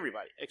supposed to take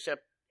everybody,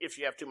 except if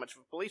you have too much of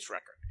a police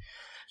record.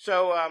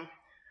 So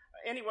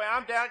anyway,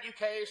 I'm down at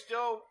UK,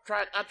 still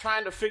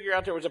trying to figure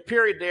out. There was a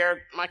period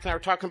there, Mike and I were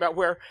talking about,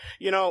 where,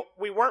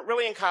 we weren't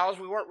really in college,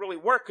 we weren't really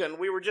working.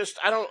 We were just,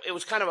 it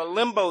was kind of a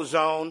limbo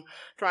zone,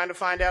 trying to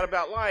find out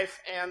about life.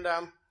 And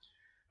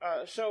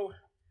so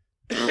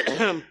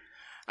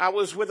I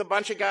was with a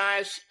bunch of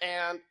guys,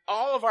 and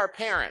all of our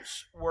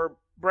parents were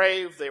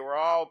brave. They were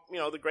all,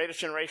 the greatest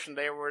generation.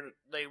 They were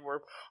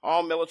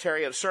all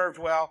military and served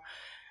well.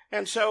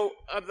 And so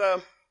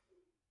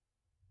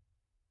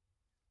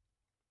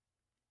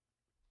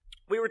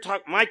we were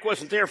talking. Mike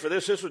wasn't there for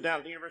this. This was down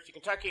at the University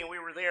of Kentucky, and we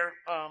were there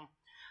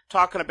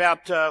talking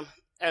about.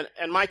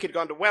 And Mike had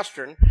gone to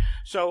Western.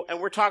 So,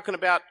 and we're talking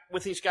about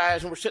with these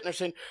guys, and we're sitting there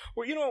saying,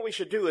 well, what we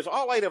should do is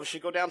all 8 of us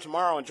should go down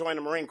tomorrow and join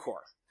the Marine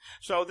Corps.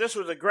 So this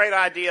was a great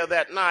idea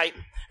that night.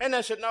 And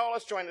I said, no,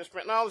 let's join this.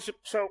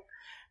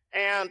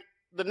 And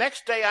the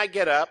next day I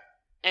get up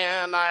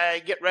and I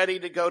get ready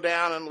to go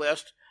down and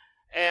enlist,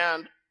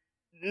 and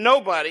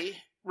nobody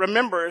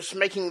remembers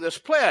making this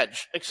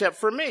pledge except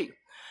for me.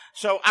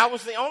 So I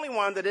was the only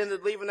one that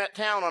ended leaving that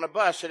town on a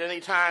bus at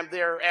any time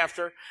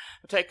thereafter,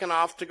 taking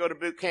off to go to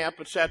boot camp,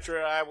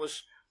 etc.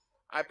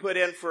 I put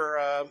in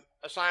for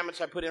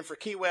assignments. I put in for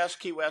Key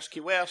West.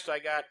 I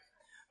got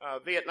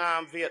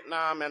Vietnam,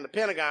 and the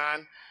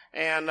Pentagon,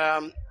 and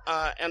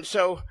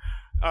so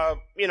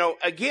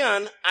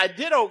again, I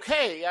did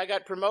okay. I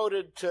got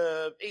promoted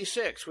to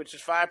E6, which is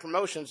 5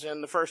 promotions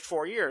in the first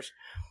 4 years.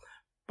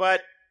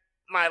 But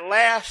I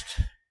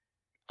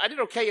did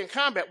okay in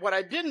combat. What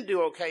I didn't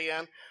do okay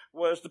in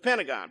was the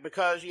Pentagon,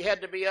 because you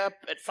had to be up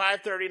at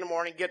 5:30 in the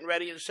morning getting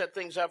ready to set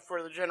things up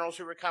for the generals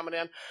who were coming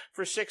in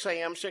for 6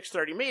 a.m.,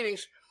 6:30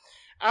 meetings.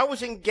 I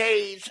was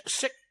engaged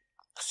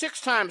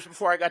six times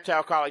before I got to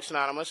Alcoholics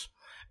Anonymous.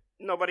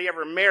 Nobody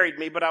ever married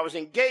me, but I was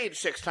engaged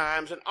 6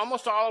 times, and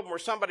almost all of them were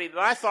somebody that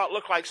I thought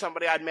looked like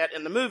somebody I'd met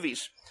in the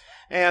movies.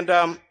 And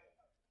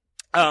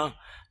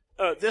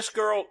this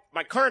girl,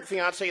 my current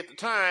fiance at the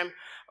time,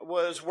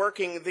 was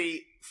working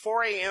the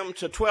 4 a.m.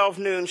 to 12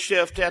 noon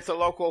shift at the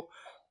local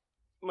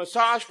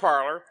massage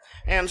parlor,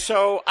 and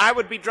so I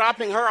would be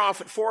dropping her off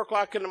at 4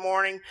 o'clock in the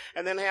morning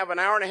and then have an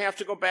hour and a half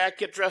to go back,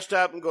 get dressed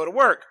up, and go to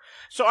work.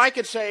 So I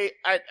could say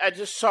I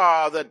just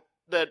saw that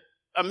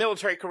a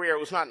military career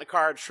was not in the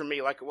cards for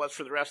me like it was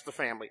for the rest of the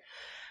family.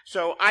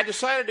 So I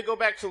decided to go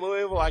back to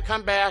Louisville. I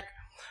come back.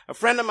 A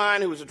friend of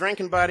mine who was a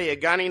drinking buddy, a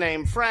guy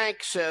named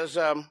Frank, says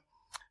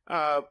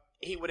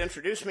he would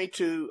introduce me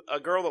to a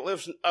girl that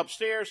lives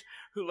upstairs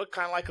who looked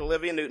kind of like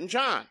Olivia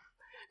Newton-John.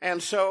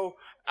 And so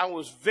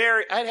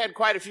I'd had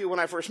quite a few when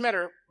I first met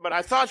her, but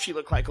I thought she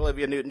looked like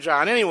Olivia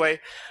Newton-John anyway.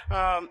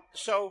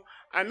 So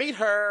I meet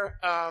her,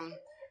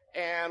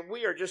 and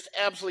we are just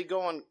absolutely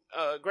going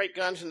great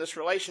guns in this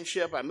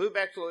relationship. I moved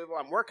back to Louisville.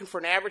 I'm working for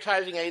an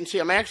advertising agency.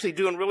 I'm actually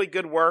doing really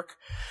good work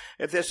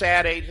at this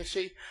ad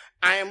agency.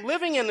 I am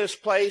living in this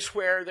place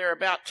where there are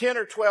about 10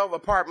 or 12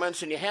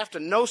 apartments, and you have to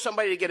know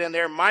somebody to get in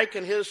there. Mike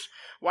and his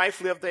wife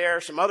lived there,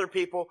 some other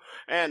people,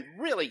 and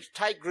really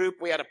tight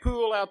group. We had a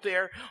pool out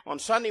there. On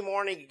Sunday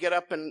morning, you get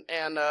up, and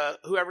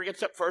whoever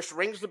gets up first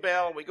rings the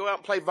bell. We go out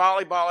and play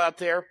volleyball out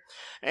there.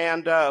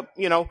 And, a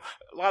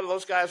lot of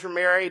those guys were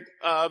married,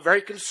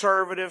 very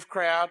conservative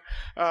crowd.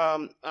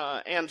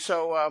 And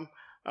so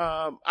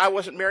I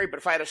wasn't married, but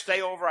if I had to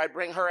stay over, I'd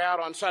bring her out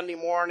on Sunday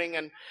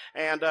morning.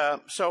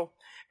 So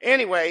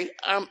anyway,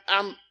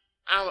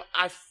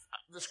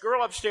 this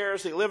girl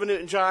upstairs, they live in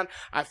Newton-John.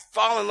 I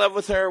fall in love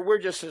with her. We're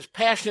just as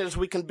passionate as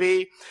we can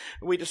be.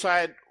 We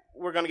decide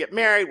we're going to get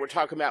married. We're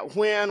talking about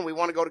when. We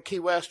want to go to Key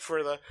West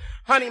for the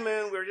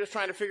honeymoon. We were just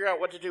trying to figure out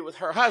what to do with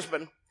her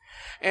husband.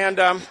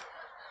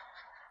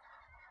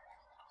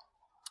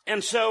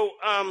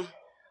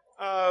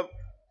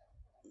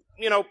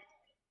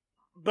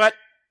 But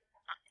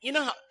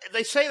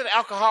they say that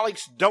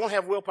alcoholics don't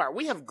have willpower.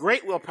 We have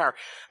great willpower.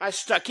 I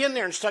stuck in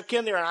there,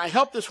 and I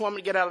helped this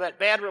woman get out of that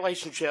bad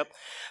relationship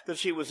that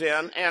she was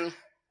in. And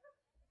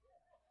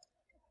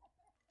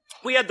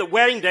we had the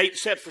wedding date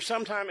set for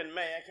sometime in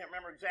May. I can't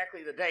remember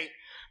exactly the date,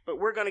 but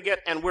we're going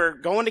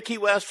to Key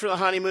West for the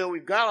honeymoon.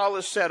 We've got all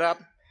this set up.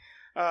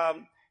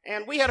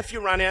 And we had a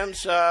few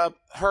run-ins.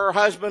 Her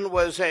husband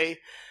was an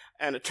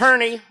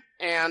attorney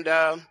and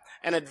an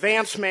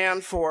advance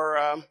man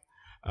for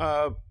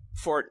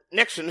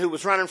Nixon, who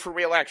was running for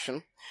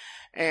re-election.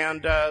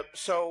 And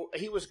so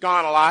he was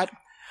gone a lot.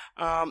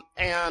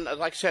 And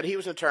like I said, he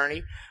was an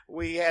attorney.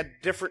 We had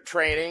different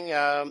training.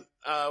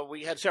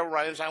 We had several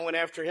run-ins. I went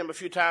after him a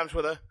few times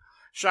with a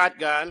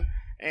shotgun.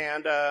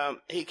 And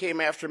he came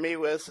after me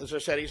with, as I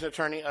said, he's an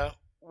attorney,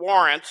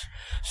 warrants.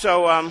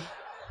 So,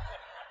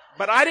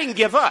 but I didn't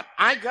give up.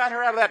 I got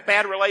her out of that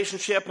bad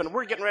relationship, and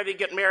we're getting ready to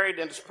get married,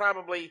 and it's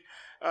probably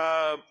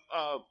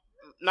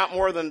not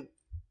more than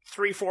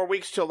 3-4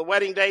 weeks till the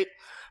wedding date.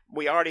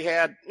 We already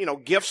had,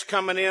 gifts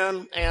coming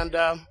in and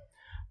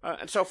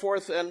so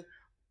forth. And,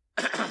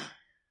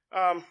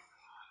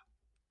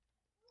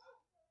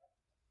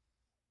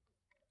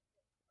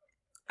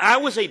 I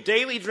was a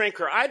daily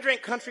drinker. I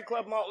drank country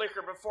club malt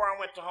liquor before I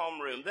went to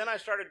homeroom. Then I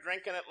started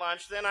drinking at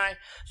lunch. Then I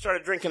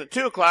started drinking at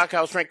 2 o'clock.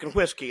 I was drinking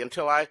whiskey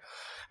until I,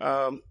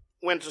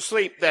 went to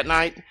sleep that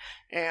night.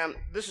 And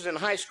this is in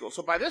high school.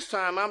 So by this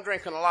time, I'm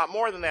drinking a lot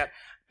more than that.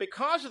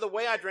 Because of the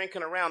way I drink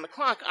and around the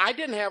clock, I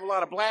didn't have a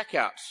lot of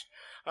blackouts.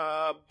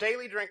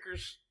 Daily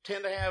drinkers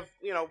tend to have,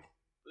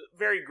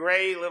 very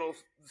gray, little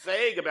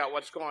vague about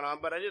what's going on,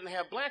 but I didn't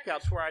have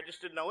blackouts where I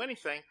just didn't know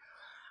anything.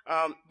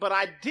 But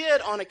I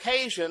did, on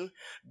occasion,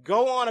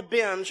 go on a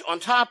binge on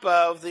top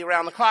of the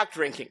around-the-clock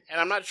drinking. And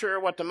I'm not sure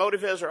what the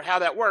motive is or how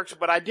that works,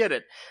 but I did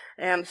it.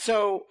 And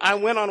so I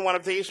went on one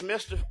of these,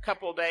 missed a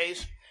couple of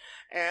days,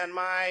 and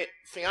my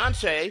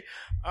fiancée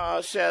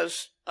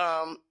says,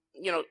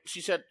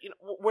 she said,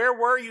 where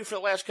were you for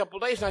the last couple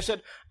of days? And I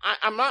said,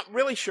 I'm not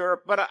really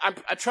sure, but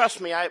I trust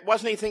me. It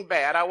wasn't anything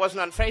bad. I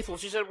wasn't unfaithful.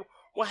 She said,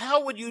 well,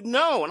 how would you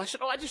know? And I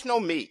said, I just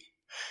know me.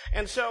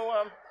 And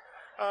so,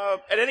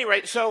 at any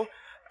rate,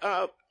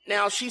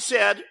 now she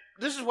said,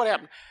 this is what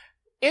happened.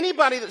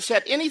 Anybody that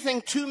said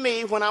anything to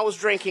me when I was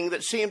drinking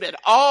that seemed at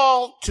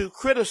all to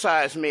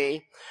criticize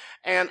me,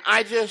 and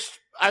I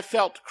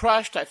felt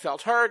crushed. I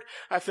felt hurt.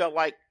 I felt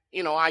like,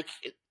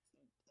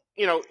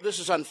 this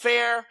is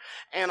unfair,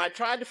 and I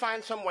tried to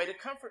find some way to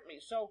comfort me.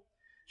 So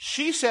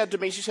she said to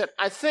me,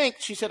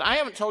 I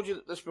haven't told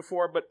you this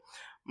before, but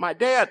my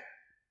dad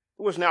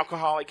was an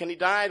alcoholic, and he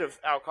died of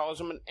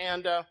alcoholism,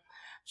 and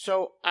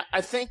so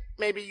I think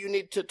maybe you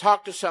need to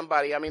talk to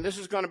somebody. I mean, this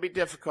is going to be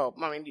difficult.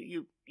 I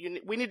mean,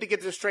 we need to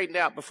get this straightened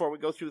out before we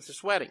go through with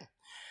this wedding.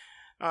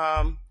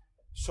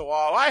 So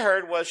all I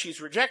heard was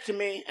she's rejecting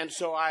me, and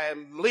so I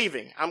am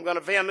leaving. I'm going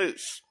to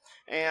vamoose.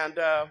 And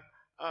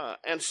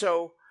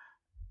so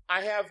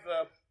I have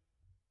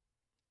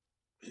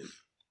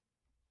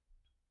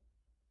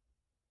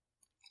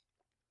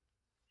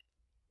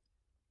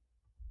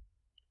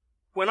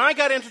when I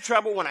got into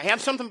trouble, when I had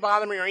something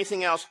bother me or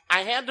anything else,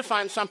 I had to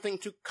find something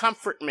to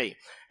comfort me.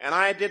 And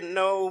I didn't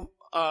know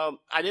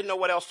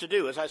what else to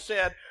do. As I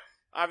said,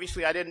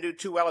 obviously I didn't do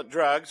too well at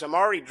drugs. I'm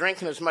already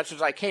drinking as much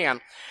as I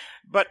can.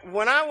 But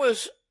when I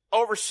was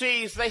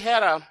overseas, they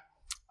had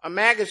a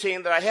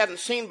magazine that I hadn't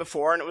seen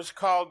before, and it was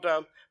called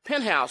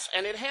Penthouse,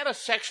 and it had a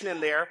section in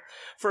there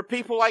for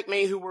people like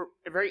me who were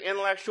very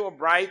intellectual,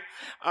 bright,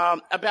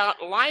 about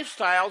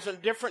lifestyles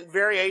and different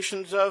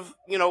variations of,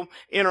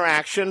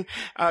 interaction,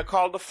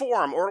 called the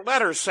forum or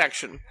letters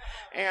section.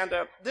 And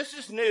this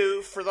is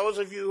new for those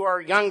of you who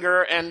are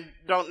younger and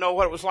don't know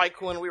what it was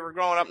like when we were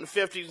growing up in the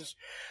 50s.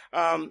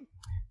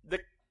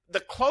 The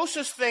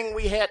closest thing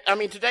we had,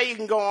 today you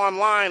can go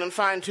online and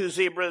find two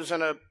zebras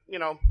and a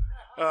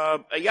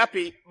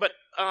yuppie, but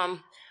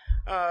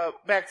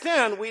back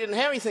then we didn't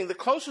have anything. The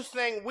closest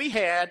thing we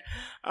had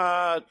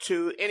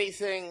to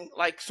anything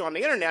like so on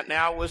the internet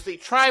now was the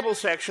tribal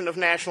section of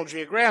National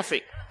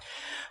Geographic.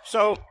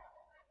 So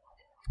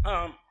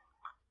I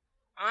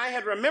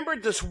had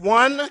remembered this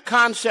one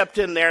concept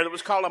in there that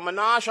was called a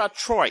menage a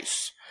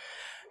trois.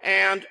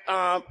 And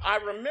I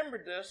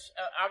remembered this.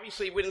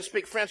 Obviously, we didn't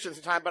speak French at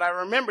the time, but I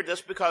remembered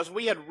this because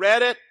we had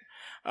read it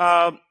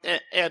I'm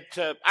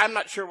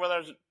not sure whether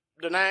it was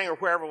Da Nang or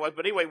wherever it was,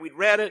 but anyway, we'd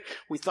read it.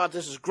 We thought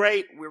this is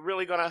great. We're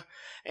really going to,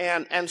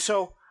 and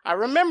so I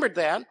remembered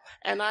that,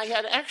 and I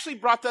had actually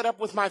brought that up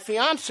with my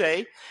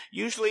fiance,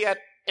 usually at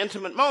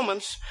intimate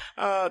moments,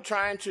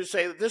 trying to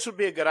say that this would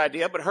be a good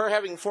idea, but her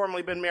having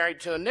formerly been married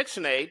to a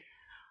Nixon aide,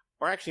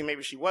 or actually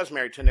maybe she was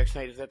married to a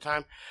Nixon aide at that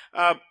time,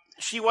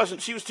 she was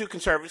too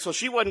conservative, so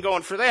she wasn't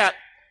going for that.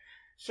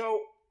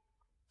 So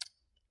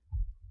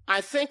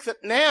I think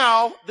that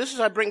now,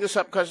 I bring this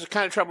up because it's the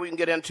kind of trouble we can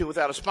get into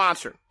without a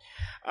sponsor.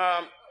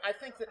 I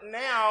think that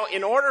now,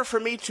 in order for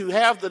me to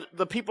have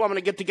the people I'm going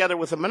to get together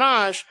with a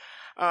menage,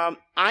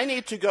 I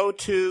need to go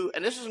to,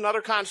 and this is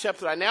another concept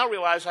that I now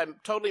realize I'm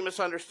totally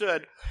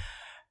misunderstood,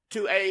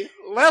 to a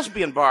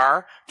lesbian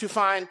bar to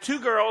find two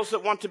girls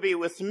that want to be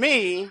with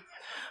me.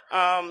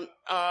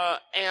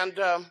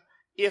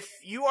 If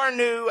you are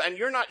new and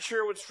you're not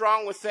sure what's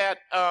wrong with that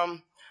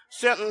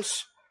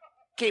sentence,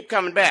 keep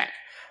coming back.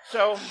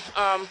 So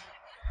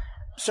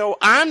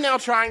I'm now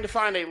trying to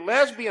find a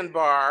lesbian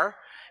bar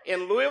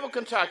in Louisville,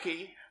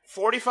 Kentucky,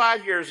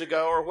 45 years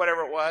ago or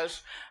whatever it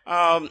was,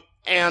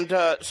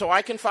 so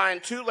I can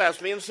find two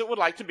lesbians that would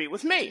like to be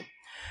with me.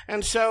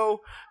 And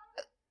so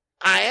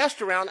I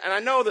asked around, and I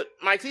know that,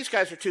 Mike, these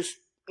guys are too,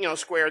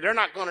 square. They're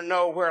not going to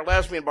know where a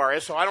lesbian bar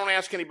is, so I don't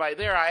ask anybody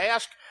there. I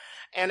ask,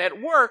 and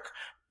at work,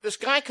 this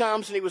guy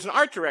comes, and he was an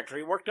art director.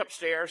 He worked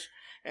upstairs,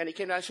 and he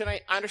came down and said,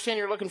 I understand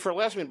you're looking for a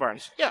lesbian bar. And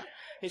I said, yeah.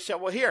 He said,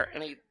 well, here.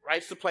 And he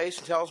writes the place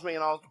and tells me,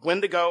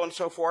 when to go and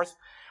so forth.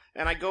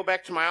 And I go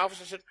back to my office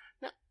and said,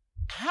 now,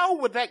 how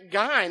would that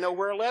guy know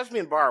where a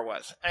lesbian bar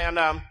was? And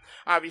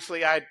obviously,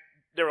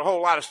 there were a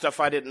whole lot of stuff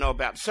I didn't know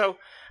about. So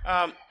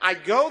I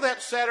go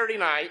that Saturday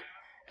night,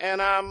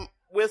 and I'm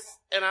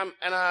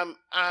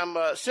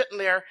sitting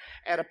there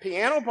at a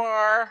piano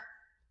bar,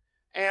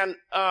 and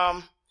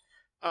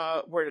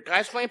where the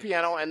guy's playing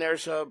piano, and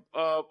there's a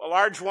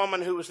large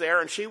woman who was there,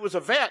 and she was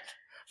a vet.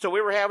 So we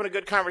were having a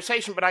good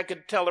conversation, but I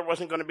could tell there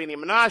wasn't going to be any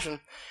menaging.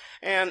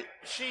 And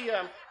she,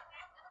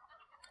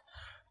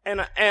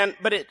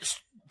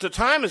 the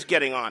time is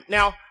getting on.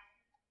 Now,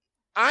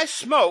 I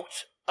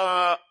smoked,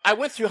 I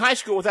went through high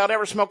school without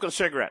ever smoking a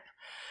cigarette.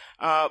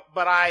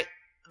 But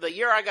the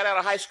year I got out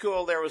of high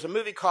school, there was a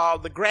movie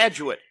called The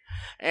Graduate.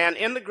 And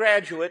in The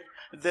Graduate,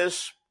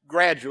 this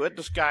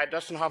guy,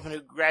 Dustin Hoffman,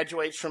 who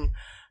graduates from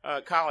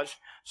college,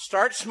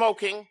 starts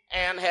smoking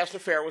and has an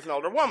affair with an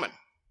older woman.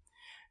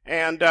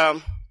 And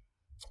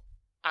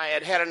I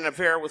had an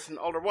affair with an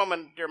older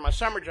woman during my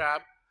summer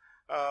job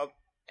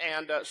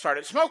and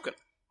started smoking.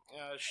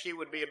 She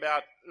would be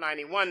about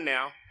 91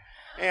 now.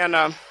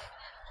 And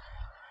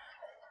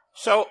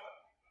so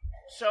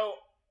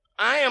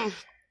I am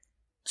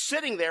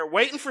sitting there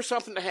waiting for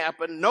something to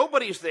happen.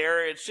 Nobody's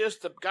there. It's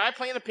just the guy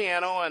playing the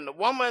piano and the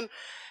woman.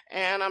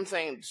 And I'm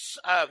thinking,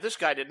 this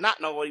guy did not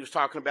know what he was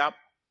talking about.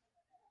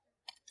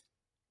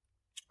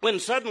 When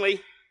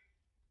suddenly,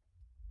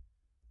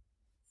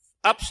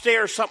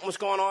 upstairs, something was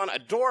going on. A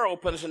door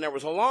opens, and there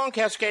was a long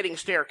cascading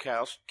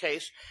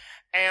staircase.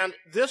 And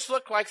this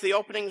looked like the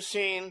opening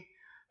scene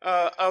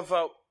of,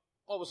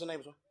 what was the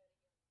name of it?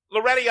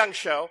 Loretta Young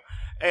Show.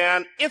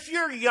 And if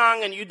you're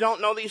young and you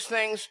don't know these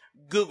things,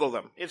 Google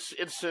them.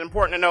 It's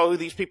important to know who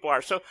these people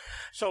are. So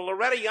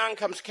Loretta Young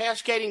comes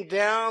cascading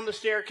down the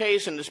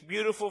staircase in this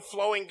beautiful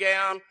flowing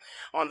gown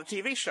on the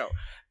TV show.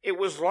 It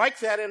was like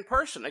that in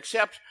person,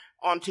 except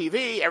on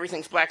TV,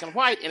 everything's black and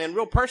white, and in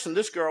real person,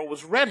 this girl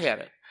was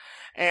redheaded.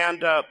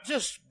 And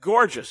just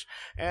gorgeous.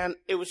 And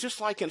it was just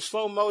like in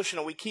slow motion,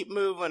 and we keep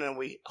moving, and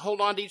we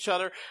hold on to each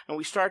other, and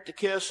we start to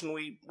kiss, and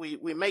we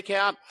make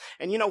out.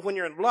 And, when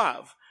you're in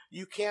love,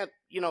 you can't,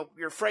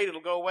 you're afraid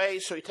it'll go away,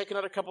 so you take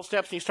another couple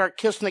steps, and you start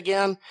kissing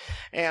again.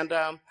 And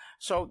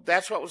so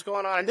that's what was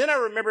going on. And then I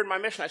remembered my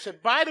mission. I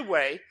said, by the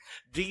way,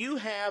 do you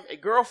have a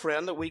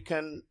girlfriend that we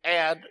can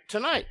add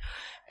tonight?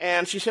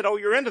 And she said, oh,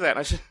 you're into that. And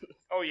I said,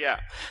 oh,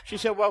 yeah. She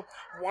said, well,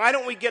 why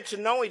don't we get to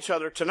know each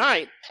other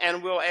tonight,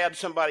 and we'll add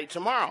somebody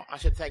tomorrow? I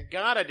said, thank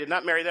God I did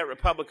not marry that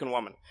Republican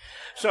woman.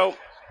 So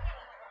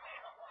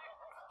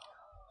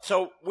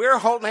we're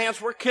holding hands,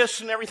 we're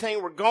kissing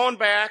everything, we're going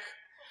back.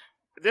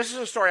 this is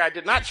a story I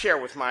did not share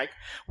with Mike.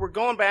 We're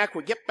going back.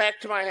 We get back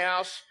to my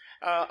house,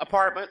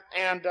 apartment,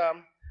 and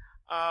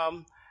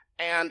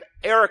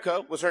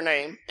Erica was her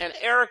name. And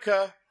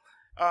Erica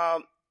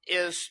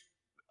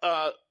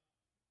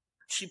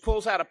she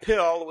pulls out a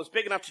pill that was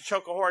big enough to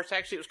choke a horse.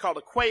 Actually, it was called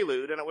a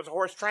Quaalude, and it was a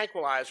horse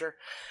tranquilizer.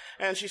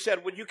 And she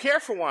said, "Would you care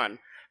for one?"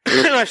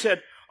 And I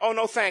said, "Oh,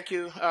 no, thank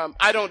you.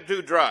 I don't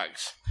do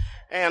drugs."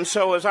 And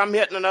so as I'm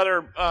hitting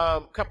another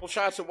couple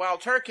shots of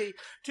wild turkey,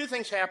 two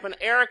things happen.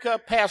 Erica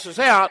passes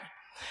out,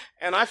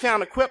 and I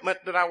found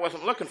equipment that I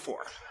wasn't looking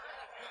for.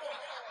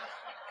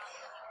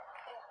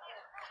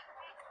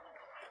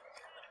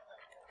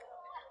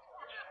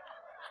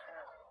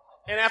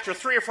 And after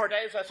 3 or 4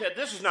 days, I said,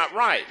 "This is not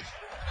right."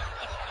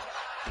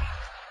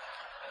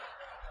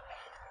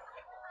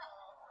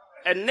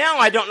 And now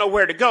I don't know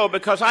where to go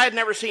because I had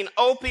never seen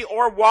Opie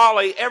or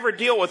Wally ever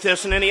deal with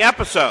this in any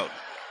episode.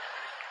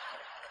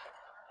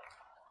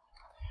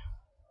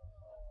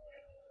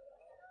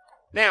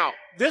 Now,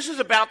 this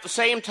is about the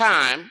same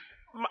time.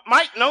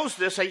 Mike knows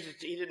this. I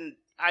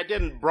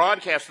didn't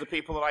broadcast to the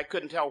people that I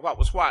couldn't tell what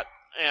was what.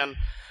 And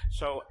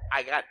so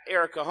I got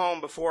Erica home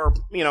before,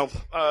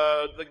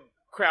 the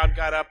crowd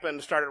got up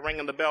and started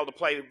ringing the bell to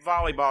play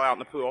volleyball out in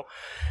the pool.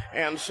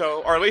 And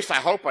so, or at least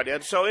I hope I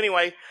did. So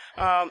anyway,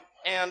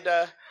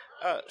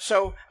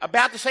 so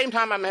about the same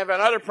time I'm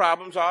having other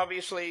problems.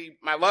 Obviously,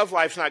 my love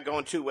life's not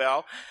going too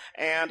well.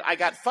 And I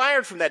got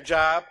fired from that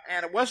job,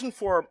 and it wasn't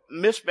for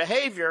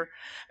misbehavior.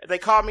 They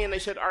called me and they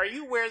said, "Are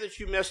you aware that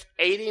you missed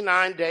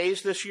 89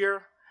 days this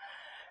year?"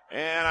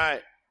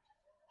 And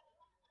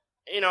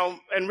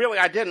and really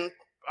I didn't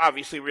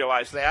obviously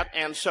realize that.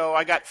 And so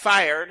I got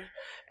fired.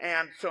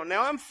 And so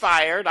now I'm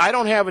fired. I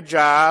don't have a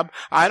job.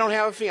 I don't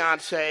have a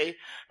fiance.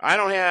 I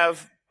don't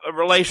have a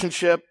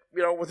relationship,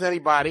 with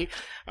anybody.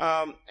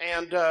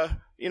 And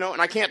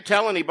I can't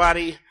tell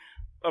anybody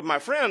of my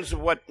friends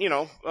what,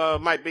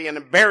 might be an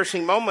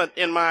embarrassing moment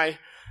in my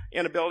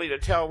inability to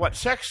tell what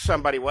sex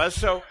somebody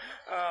was.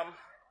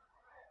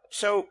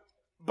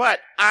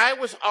 But I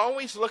was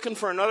always looking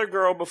for another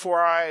girl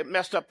before I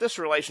messed up this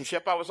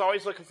relationship. I was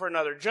always looking for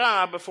another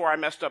job before I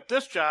messed up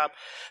this job.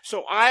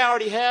 So I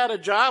already had a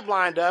job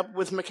lined up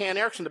with McCann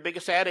Erickson, the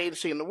biggest ad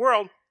agency in the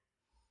world.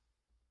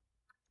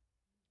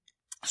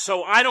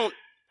 So I don't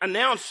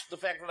announce the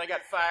fact that I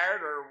got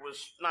fired or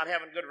was not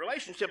having a good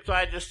relationship. So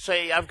I just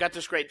say, "I've got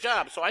this great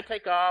job." So I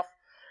take off,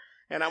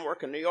 and I'm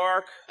working New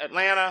York,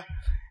 Atlanta,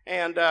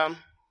 and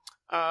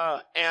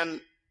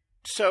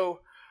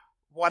so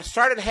what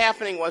started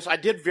happening was I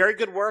did very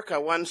good work. I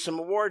won some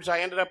awards. I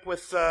ended up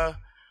with,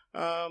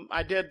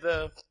 I did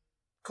the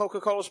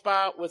Coca-Cola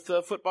spot with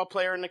the football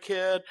player and the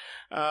kid.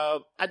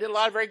 I did a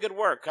lot of very good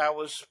work. I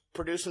was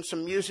producing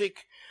some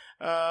music.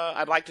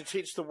 I'd like to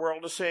teach the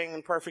world to sing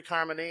in perfect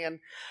harmony.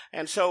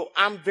 And so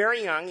I'm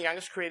very young,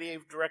 youngest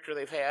creative director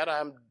they've had.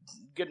 I'm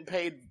getting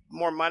paid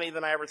more money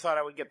than I ever thought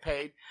I would get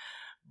paid.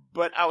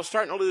 But I was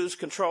starting to lose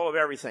control of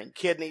everything,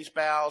 kidneys,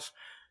 bowels,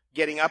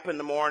 getting up in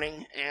the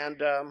morning.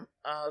 And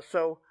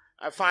so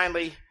I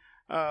finally,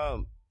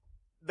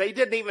 they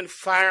didn't even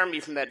fire me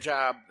from that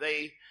job.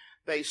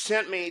 They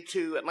sent me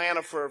to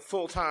Atlanta for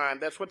full time.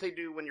 That's what they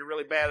do when you're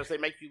really bad, is they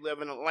make you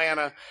live in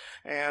Atlanta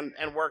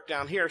and work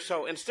down here.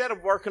 So instead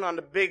of working on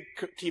the big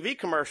TV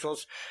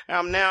commercials,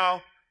 I'm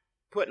now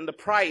putting the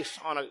price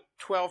on a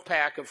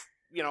 12-pack of,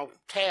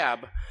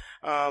 Tab.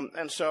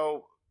 And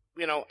so,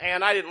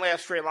 and I didn't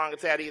last very long at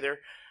that either.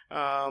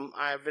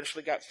 I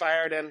eventually got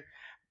fired, and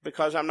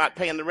because I'm not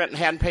paying the rent and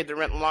hadn't paid the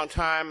rent in a long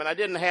time, and I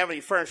didn't have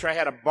any furniture. I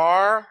had a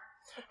bar.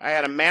 I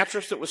had a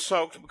mattress that was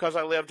soaked because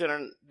I lived in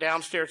a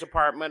downstairs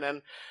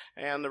apartment,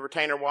 and the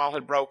retainer wall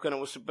had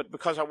broken. But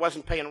because I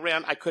wasn't paying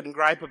rent, I couldn't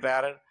gripe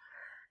about it.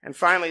 And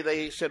finally,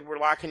 they said, "We're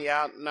locking you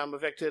out," and I'm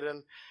evicted.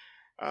 And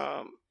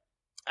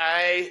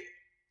I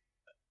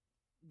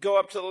go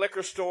up to the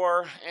liquor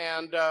store,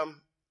 and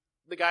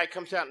the guy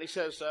comes out and he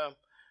says,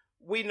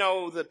 "We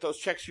know that those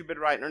checks you've been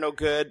writing are no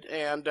good,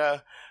 and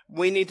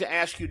we need to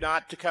ask you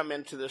not to come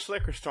into this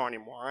liquor store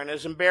anymore." And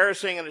as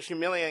embarrassing and as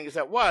humiliating as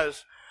that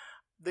was,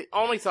 the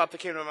only thought that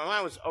came to my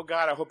mind was, "Oh,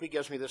 God, I hope he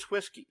gives me this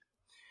whiskey."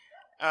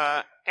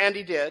 And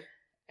he did.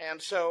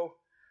 And so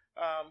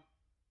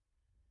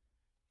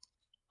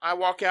I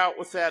walk out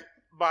with that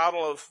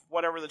bottle of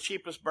whatever the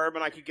cheapest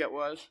bourbon I could get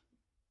was.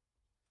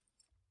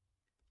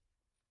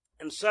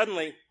 And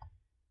suddenly,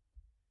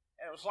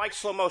 it was like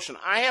slow motion.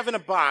 I have in a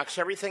box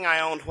everything I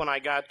owned when I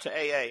got to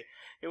AA.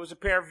 It was a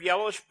pair of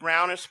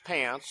yellowish-brownish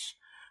pants,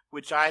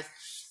 which I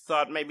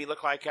thought made me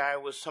look like I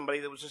was somebody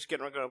that was just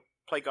getting ready to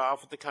play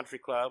golf at the country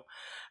club,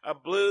 a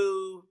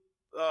blue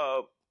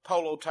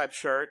polo-type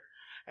shirt,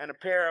 and a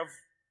pair of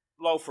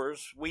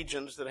loafers,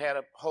 Weegens, that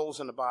had holes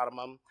in the bottom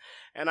of them.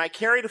 And I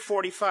carried a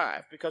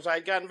 .45 because I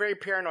had gotten very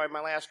paranoid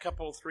my last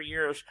 3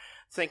 years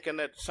thinking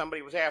that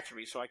somebody was after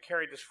me, so I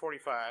carried this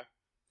 .45.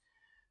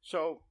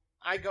 So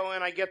I go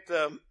in, I've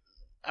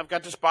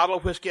got this bottle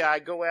of whiskey, I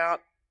go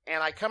out,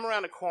 and I come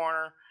around a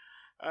corner,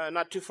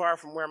 not too far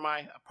from where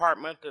my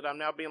apartment that I'm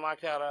now being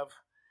locked out of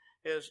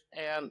is,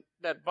 and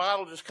that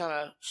bottle just kind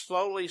of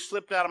slowly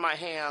slipped out of my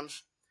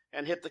hands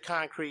and hit the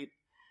concrete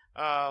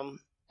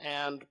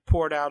and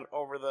poured out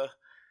over the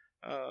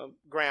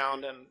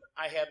ground. And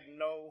I had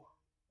no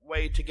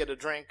way to get a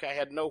drink. I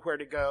had nowhere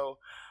to go.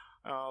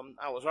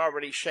 I was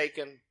already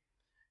shaken.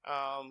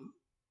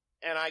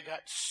 And I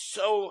got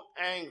so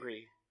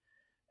angry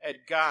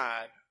at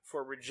God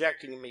for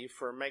rejecting me,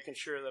 for making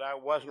sure that I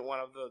wasn't one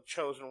of the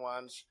chosen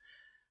ones,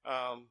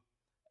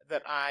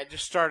 that I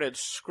just started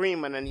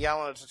screaming and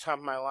yelling at the top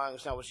of my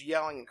lungs. And I was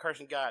yelling and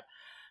cursing God.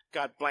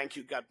 God blank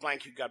you, God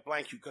blank you, God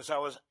blank you, because I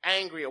was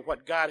angry at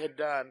what God had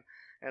done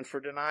and for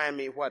denying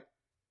me what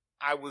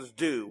I was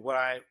due, what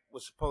I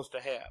was supposed to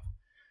have.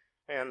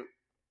 And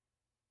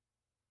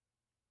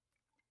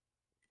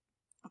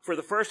for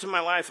the first in my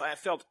life, I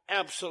felt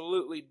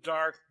absolutely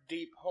dark,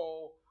 deep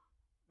hole.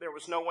 There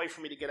was no way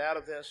for me to get out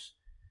of this.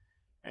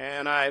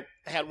 And I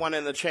had one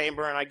in the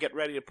chamber, and I get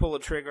ready to pull the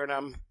trigger, and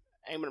I'm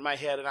aiming at my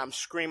head, and I'm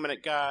screaming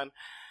at God,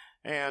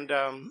 and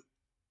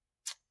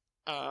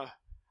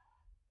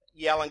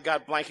yelling,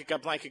 God blanket,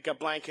 God blanket, God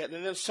blanket.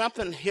 And then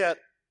something hit,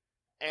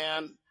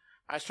 and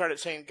I started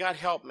saying, God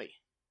help me,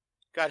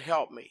 God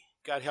help me,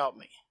 God help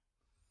me.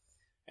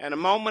 And a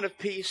moment of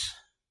peace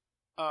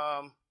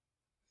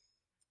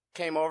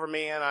came over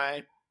me, and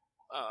I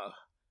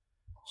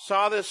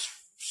saw this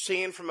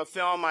scene from a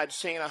film I'd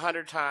seen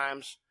 100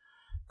 times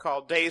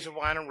called Days of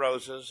Wine and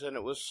Roses, and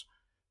it was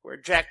where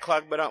Jack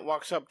Klugman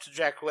walks up to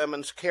Jack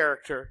Lemmon's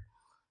character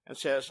and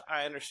says,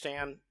 I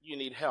understand you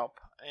need help.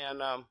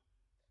 And I'm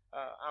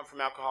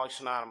from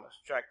Alcoholics Anonymous.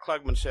 Jack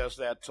Klugman says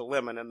that to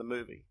Lemon in the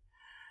movie.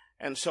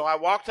 And so I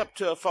walked up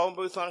to a phone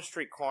booth on a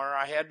street corner.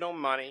 I had no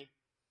money.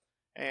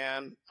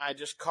 And I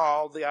just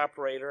called the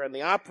operator. And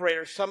the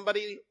operator,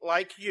 somebody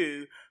like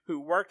you who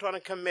worked on a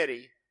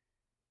committee,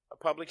 a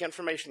public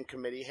information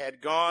committee,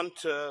 had gone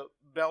to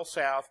Bell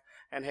South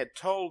and had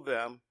told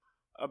them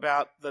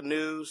about the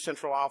new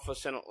central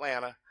office in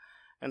Atlanta.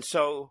 And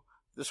so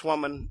this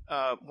woman,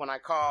 when I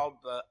called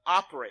the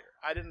operator,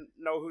 I didn't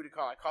know who to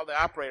call. I called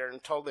the operator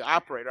and told the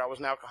operator I was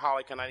an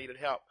alcoholic and I needed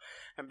help.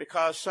 And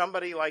because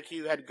somebody like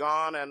you had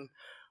gone and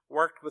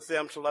worked with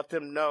them to let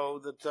them know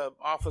that the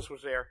office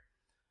was there,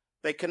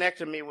 they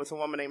connected me with a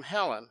woman named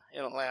Helen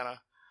in Atlanta,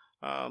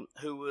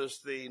 who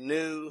was the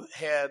new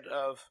head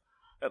of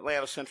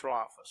Atlanta Central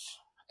Office.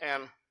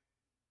 And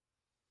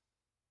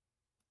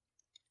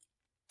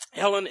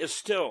Helen is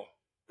still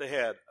the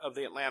head of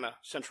the Atlanta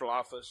Central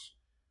Office.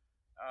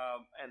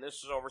 And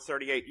this is over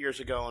 38 years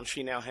ago, and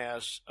she now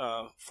has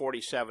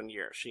 47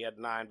 years. She had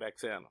 9 back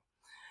then.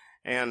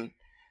 And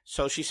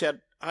so she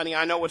said, honey,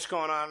 I know what's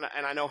going on,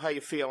 and I know how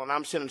you feel, and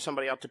I'm sending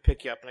somebody out to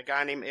pick you up. And a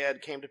guy named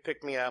Ed came to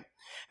pick me up.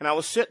 And I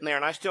was sitting there,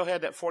 and I still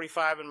had that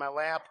 45 in my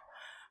lap.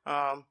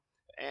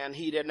 And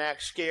he didn't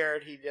act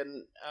scared. He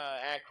didn't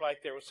act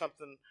like there was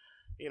something,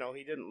 he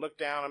didn't look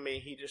down on me.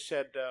 He just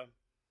said,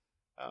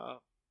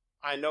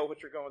 I know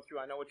what you're going through.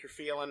 I know what you're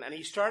feeling. And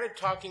he started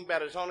talking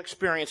about his own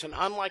experience. And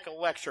unlike a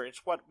lecture,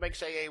 it's what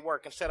makes AA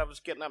work. Instead of us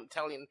getting up and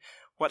telling him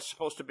what's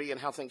supposed to be and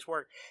how things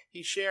work,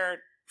 he shared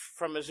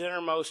from his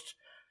innermost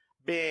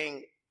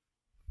being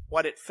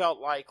what it felt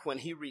like when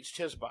he reached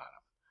his bottom.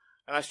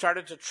 And I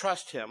started to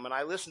trust him, and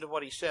I listened to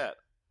what he said.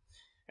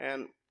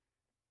 And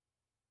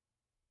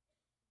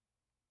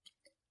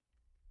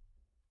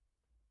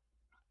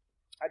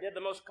I did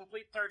the most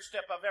complete third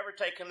step I've ever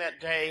taken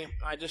that day.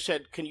 I just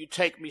said, can you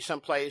take me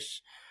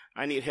someplace?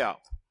 I need help.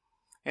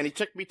 And he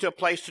took me to a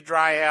place to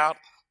dry out.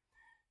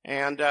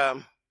 And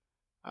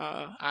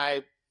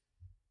I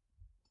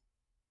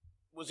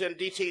was in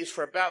DT's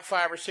for about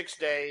 5 or 6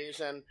 days.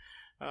 And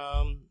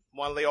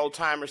one of the old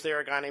timers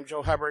there, a guy named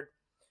Joe Hubbard,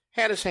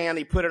 had his hand.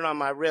 He put it on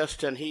my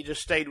wrist, and he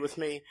just stayed with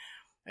me.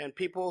 And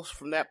people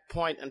from that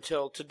point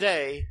until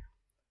today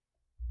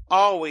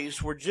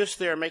always were just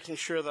there making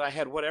sure that I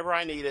had whatever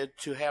I needed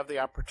to have the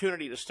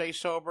opportunity to stay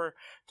sober,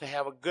 to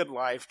have a good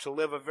life, to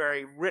live a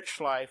very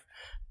rich life,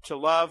 to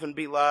love and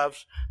be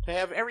loved, to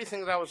have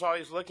everything that I was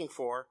always looking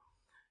for.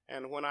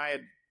 And when I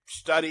had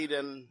studied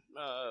and,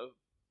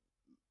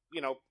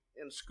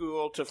 in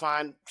school to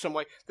find some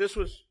way, this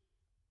was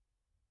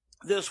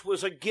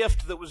a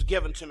gift that was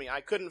given to me. I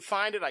couldn't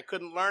find it. I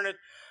couldn't learn it.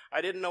 I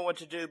didn't know what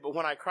to do, but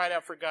when I cried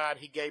out for God,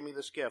 he gave me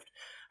this gift.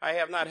 I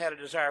have not had a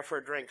desire for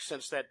a drink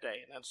since that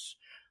day, and that's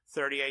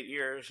 38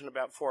 years and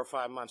about 4 or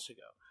 5 months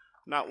ago.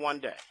 Not one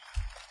day.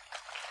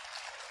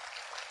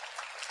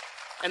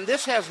 And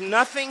this has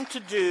nothing to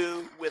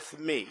do with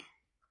me.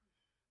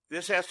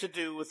 This has to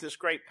do with this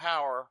great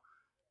power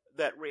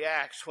that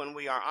reacts when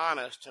we are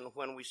honest and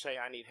when we say,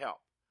 I need help.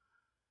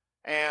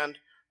 And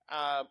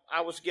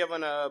I was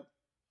given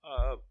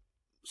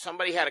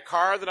somebody had a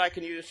car that I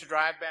can use to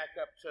drive back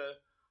up to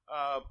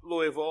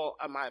Louisville.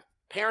 My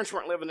parents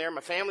weren't living there. My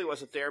family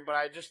wasn't there, but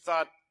I just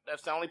thought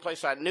that's the only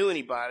place I knew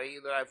anybody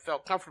that I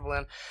felt comfortable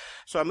in.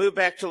 So I moved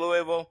back to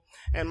Louisville,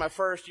 and my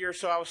first year or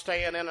so I was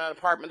staying in an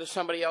apartment that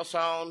somebody else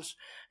owns,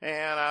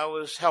 and I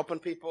was helping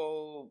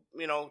people,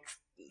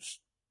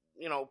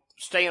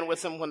 staying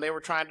with them when they were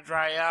trying to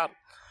dry out.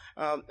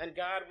 And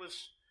God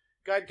was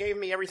God gave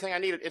me everything I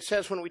needed. It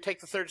says when we take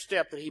the third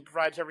step that he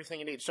provides everything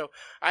you need. So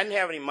I didn't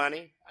have any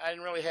money. I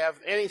didn't really have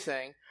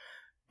anything,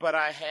 but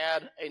I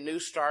had a new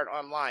start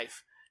on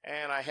life.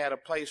 And I had a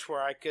place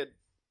where I could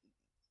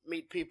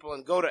meet people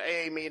and go to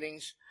AA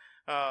meetings.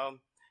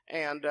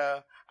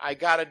 I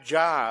got a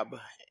job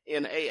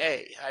in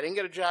AA. I didn't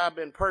get a job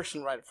in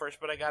person right at first,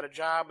 but I got a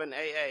job in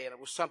AA, and it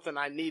was something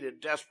I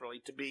needed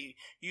desperately to be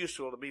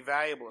useful, to be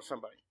valuable to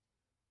somebody.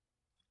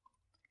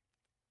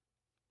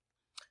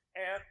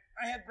 And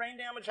I had brain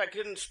damage. I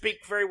didn't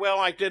speak very well.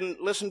 I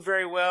didn't listen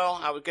very well.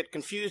 I would get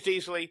confused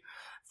easily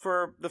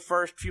for the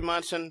first few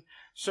months. And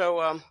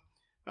so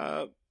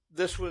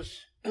this was,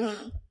 excuse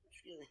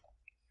me.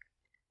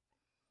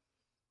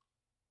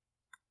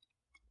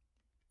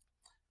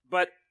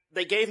 But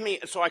they gave me,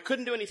 so I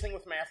couldn't do anything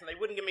with math, and they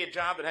wouldn't give me a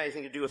job that had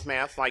anything to do with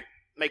math, like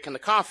making the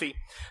coffee.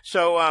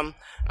 So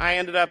I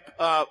ended up,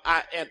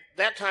 at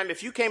that time,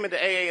 if you came into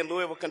AA in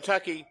Louisville,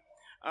 Kentucky,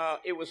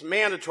 it was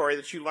mandatory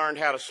that you learned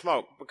how to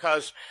smoke,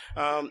 because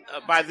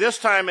by this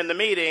time in the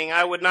meeting,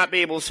 I would not be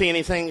able to see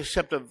anything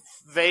except a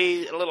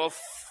little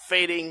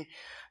fading,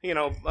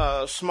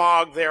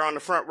 smog there on the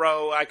front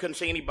row. I couldn't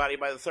see anybody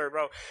by the third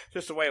row,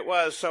 just the way it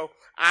was. So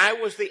I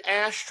was the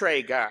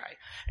ashtray guy,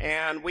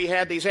 and we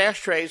had these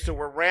ashtrays that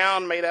were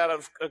round, made out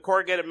of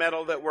corrugated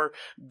metal, that were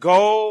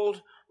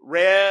gold,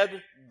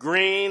 red,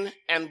 green,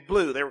 and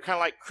blue. They were kind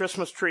of like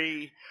Christmas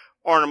tree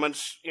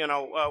ornaments,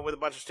 with a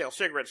bunch of stale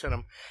cigarettes in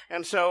them.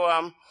 And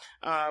so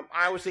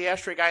I was the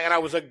ashtray guy, and I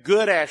was a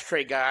good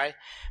ashtray guy.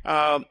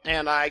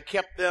 And I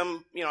kept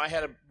them, I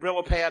had a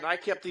Brillo pad, and I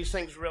kept these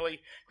things really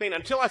clean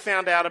until I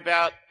found out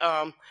about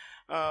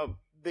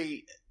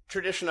the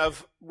tradition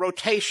of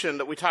rotation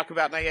that we talk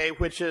about in AA,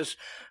 which is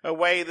a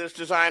way that's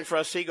designed for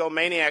us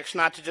egomaniacs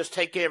not to just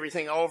take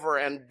everything over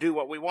and do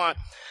what we want.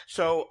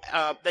 So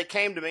they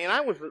came to me, and I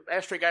was an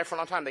ashtray guy for a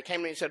long time. They came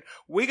to me and said,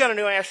 "We got a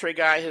new ashtray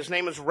guy. His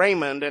name is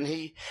Raymond." And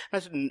I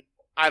said,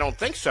 "I don't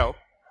think so."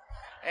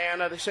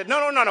 And they said,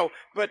 No.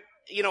 But,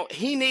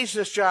 he needs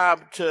this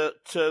job to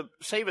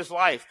save his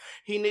life.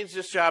 He needs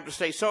this job to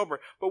stay sober.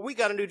 But we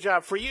got a new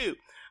job for you.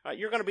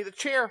 You're going to be the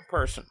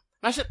chairperson.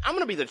 And I said, "I'm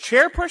going to be the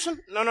chairperson?"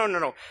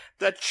 No.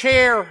 The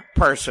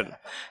chairperson.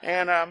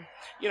 And,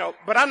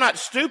 but I'm not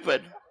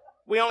stupid.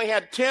 We only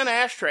had 10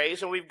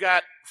 ashtrays, and we've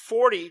got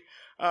 40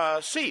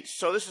 seats.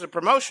 So this is a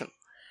promotion.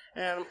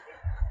 And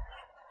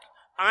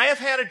I have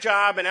had a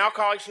job in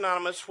Alcoholics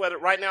Anonymous, whether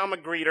right now I'm a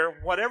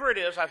greeter, whatever it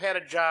is, I've had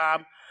a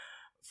job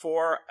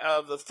for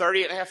the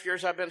 30 and a half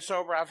years I've been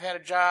sober. I've had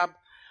a job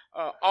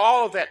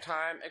all of that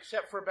time,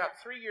 except for about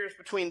 3 years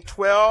between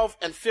 12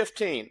 and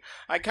 15.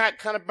 I kind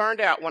of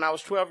burned out when I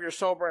was 12 years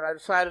sober, and I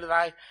decided that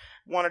I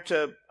wanted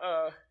to,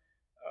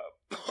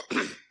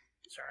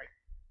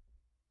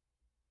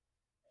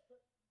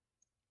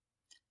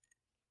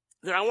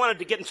 that I wanted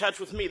to get in touch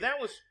with me.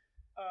 That was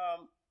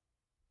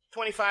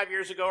 25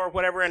 years ago or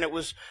whatever, and it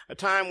was a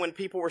time when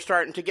people were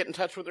starting to get in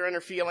touch with their inner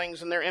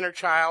feelings and their inner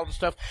child and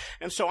stuff.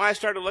 And so I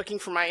started looking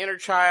for my inner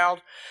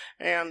child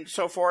and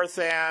so forth.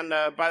 And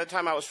by the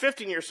time I was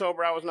 15 years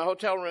sober, I was in a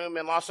hotel room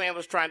in Los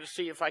Angeles trying to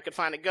see if I could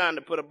find a gun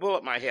to put a bullet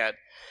in my head.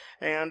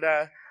 And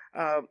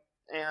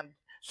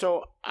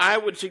so I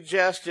would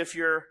suggest, if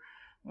you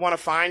want to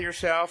find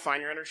yourself,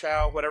 find your inner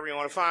child, whatever you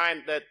want to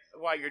find, that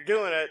while you're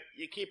doing it,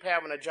 you keep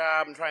having a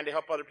job and trying to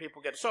help other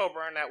people get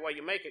sober, and that way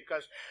you make it,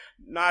 because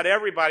not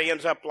everybody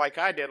ends up like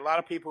I did. A lot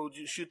of people who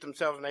just shoot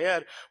themselves in the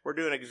head were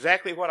doing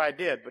exactly what I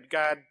did, but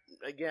God,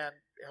 again,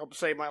 helped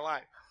save my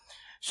life.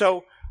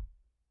 So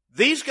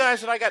these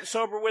guys that I got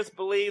sober with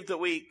believe that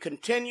we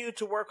continue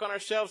to work on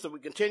ourselves, that we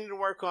continue to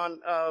work on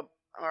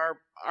our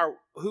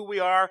who we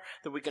are,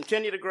 that we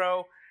continue to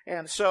grow,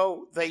 and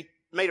so they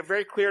made it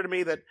very clear to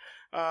me that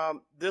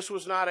this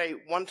was not a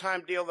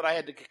one-time deal, that I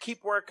had to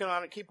keep working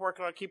on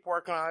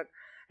it.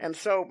 And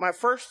so my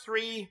first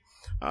 3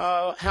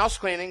 house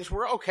cleanings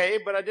were okay,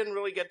 but I didn't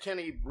really get to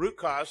any root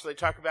cause they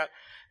talk about.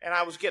 And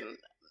I was getting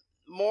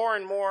more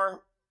and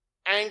more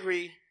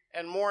angry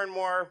and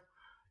more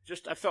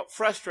I felt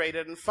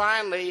frustrated. And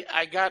finally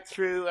I got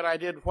through and I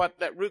did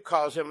that root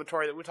cause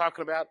inventory that we're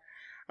talking about.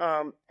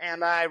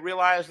 And I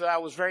realized that I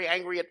was very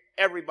angry at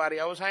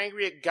everybody. I was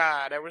angry at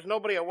God. There was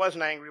nobody I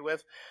wasn't angry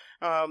with.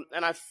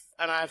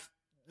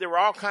 There were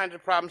all kinds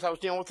of problems I was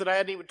dealing with that I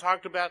hadn't even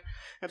talked about.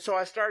 And so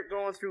I start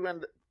going through,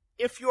 and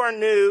if you are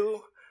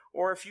new,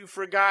 or if you've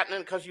forgotten it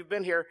because you've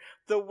been here,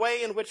 the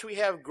way in which we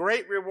have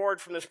great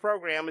reward from this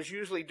program is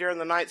usually during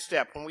the 9th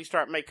step, when we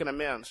start making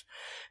amends.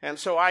 And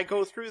so I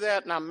go through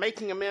that, and I'm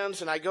making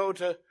amends, and I go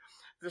to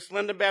this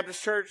Linden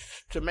Baptist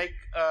Church to make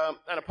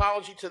an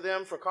apology to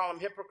them for calling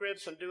them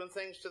hypocrites and doing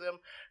things to them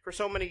for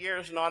so many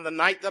years. And on the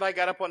night that I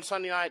got up on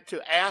Sunday night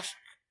to ask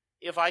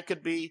if I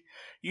could be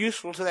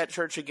useful to that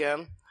church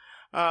again,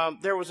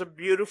 there was a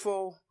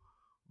beautiful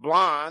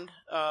blonde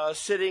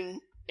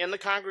sitting in the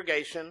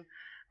congregation,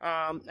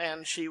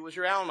 and she was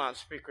your Al-Anon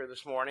speaker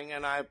this morning,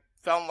 and I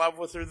fell in love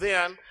with her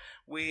then.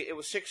 It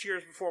was 6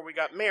 years before we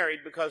got married,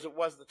 because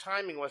the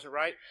timing wasn't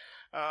right,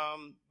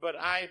 but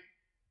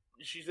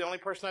she's the only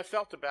person I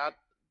felt about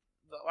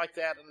like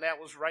that, and that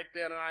was right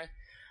then, and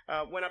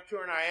went up to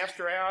her and I asked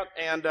her out,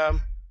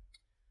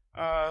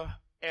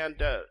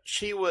 and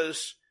she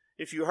was,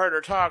 if you heard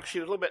her talk, she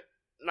was a little bit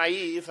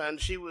naive, and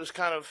she was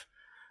kind of,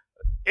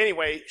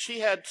 anyway, she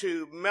had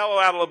to mellow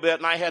out a little bit,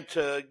 and I had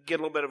to get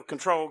a little bit of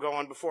control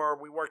going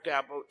before we worked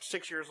out. But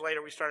 6 years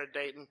later, we started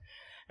dating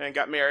and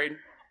got married.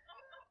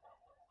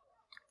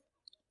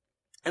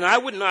 And I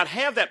would not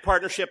have that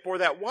partnership or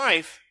that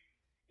wife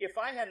if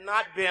I had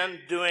not been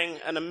doing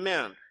an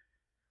amend.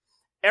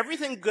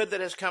 Everything good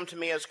that has come to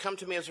me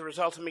as a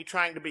result of me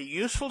trying to be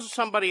useful to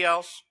somebody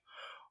else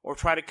or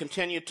try to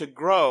continue to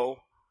grow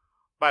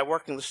by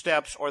working the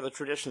steps or the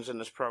traditions in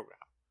this program.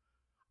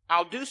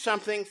 I'll do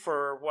something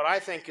for what I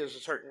think is a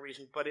certain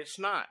reason, but it's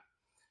not.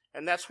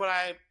 And that's what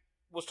I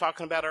was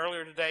talking about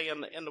earlier today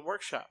in the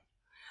workshop.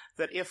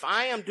 That if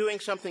I am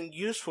doing something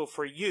useful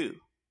for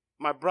you,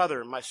 my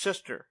brother, my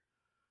sister,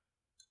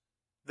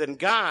 then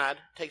God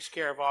takes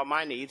care of all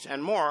my needs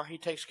and more. He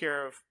takes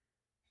care of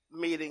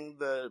meeting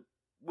the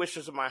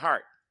wishes of my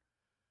heart.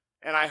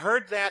 And I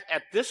heard that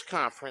at this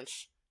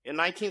conference in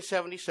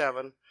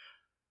 1977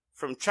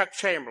 from Chuck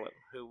Chamberlain,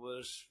 who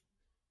was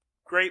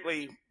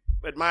greatly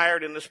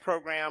admired in this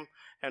program,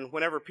 and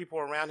whenever people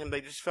were around him,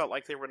 they just felt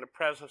like they were in the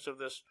presence of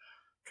this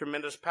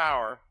tremendous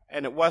power,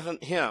 and it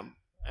wasn't him,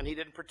 and he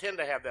didn't pretend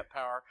to have that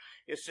power.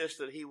 It's just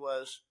that he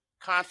was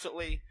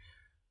constantly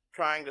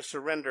trying to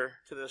surrender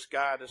to this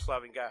God, this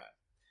loving God.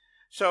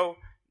 So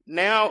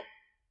now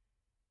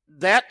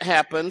that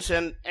happens,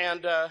 and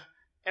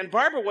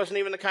Barbara wasn't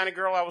even the kind of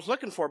girl I was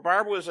looking for.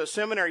 Barbara was a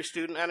seminary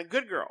student and a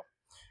good girl.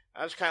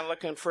 I was kind of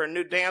looking for a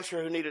new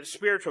dancer who needed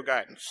spiritual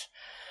guidance.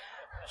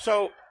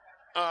 So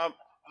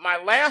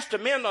my last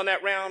amend on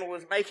that round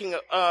was making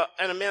an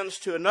amends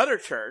to another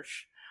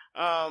church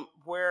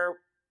where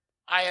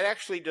I had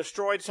actually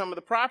destroyed some of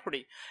the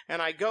property. And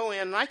I go in,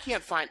 and I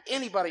can't find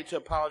anybody to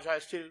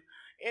apologize to,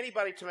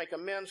 anybody to make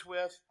amends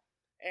with.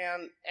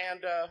 And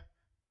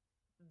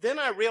then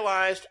I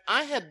realized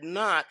I had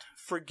not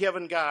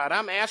forgiven God.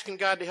 I'm asking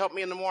God to help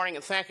me in the morning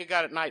and thanking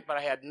God at night, but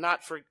I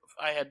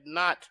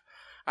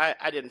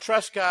didn't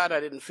trust God. I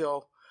didn't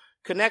feel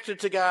connected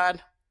to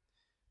God.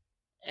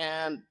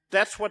 And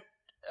that's what,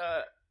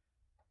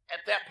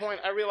 at that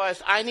point, I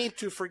realized I need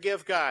to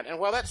forgive God. And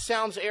while that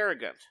sounds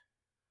arrogant,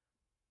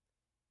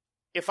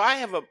 if I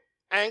have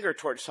anger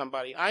towards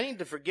somebody, I need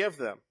to forgive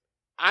them.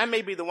 I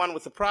may be the one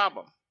with the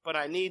problem, but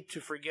I need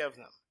to forgive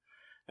them.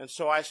 And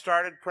so I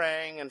started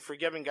praying and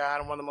forgiving God,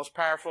 and one of the most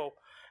powerful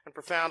and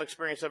profound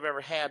experiences I've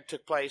ever had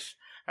took place.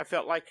 I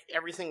felt like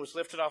everything was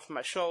lifted off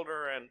my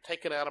shoulder and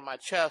taken out of my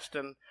chest,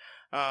 and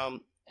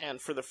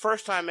for the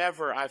first time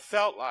ever, I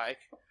felt like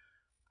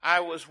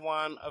I was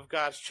one of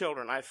God's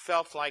children. I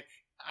felt like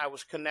I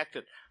was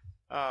connected.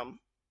 I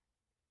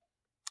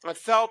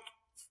felt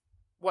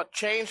what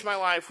changed my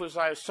life was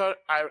I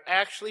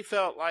actually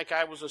felt like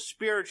I was a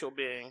spiritual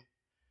being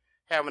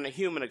having a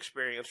human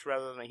experience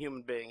rather than a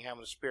human being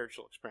having a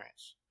spiritual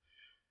experience.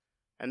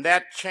 And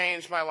that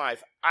changed my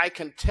life. I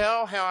can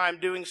tell how I'm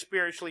doing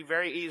spiritually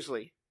very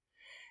easily.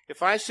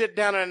 If I sit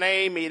down in an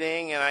AA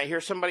meeting and I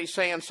hear somebody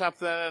saying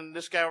something and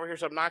this guy over here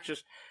is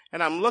obnoxious,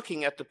 and I'm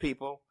looking at the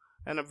people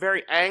and I'm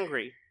very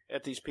angry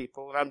at these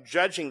people and I'm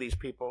judging these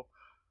people,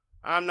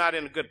 I'm not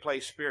in a good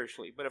place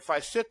spiritually. But if I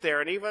sit there,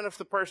 and even if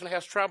the person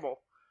has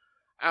trouble,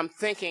 I'm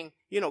thinking,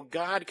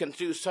 God can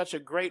do such a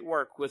great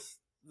work with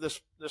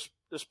this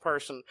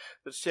person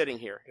that's sitting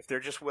here, if they're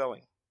just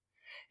willing.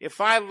 If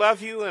I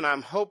love you and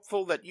I'm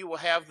hopeful that you will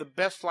have the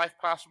best life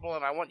possible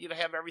and I want you to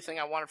have everything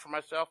I wanted for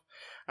myself,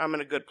 I'm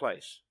in a good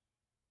place.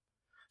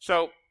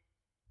 So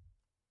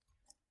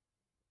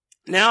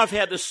now I've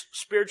had this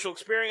spiritual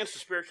experience, the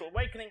spiritual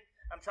awakening.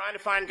 I'm trying to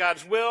find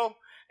God's will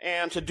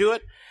and to do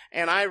it.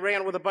 And I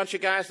ran with a bunch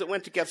of guys that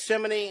went to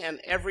Gethsemane, and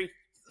every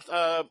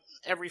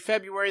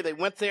February they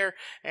went there,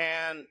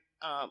 and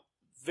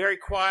very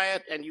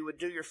quiet, and you would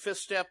do your fifth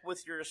step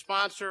with your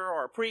sponsor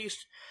or a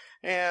priest,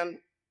 and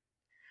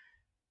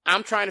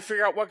I'm trying to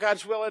figure out what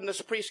God's will is, and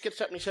this priest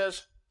gets up and he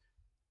says,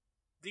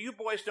 "Do you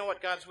boys know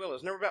what God's will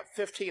is?" And there were about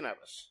 15 of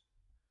us,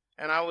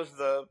 and I was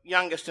the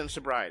youngest in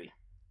sobriety,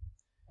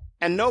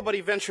 and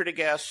nobody ventured to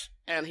guess,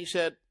 and he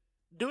said,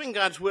 "Doing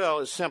God's will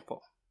is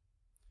simple.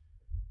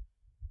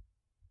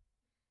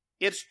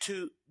 It's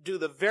to do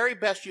the very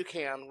best you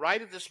can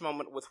right at this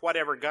moment with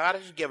whatever God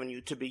has given you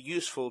to be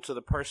useful to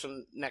the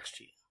person next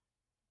to you.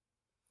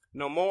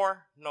 No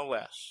more, no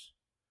less."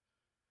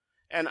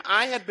 And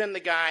I had been the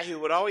guy who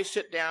would always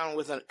sit down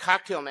with a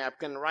cocktail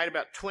napkin and write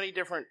about 20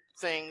 different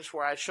things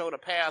where I showed a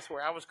path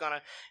where I was going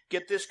to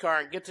get this car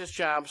and get this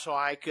job so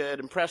I could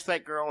impress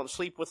that girl and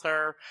sleep with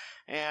her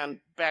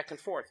and back and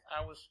forth.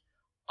 I was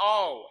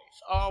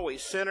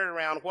always centered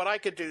around what I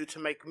could do to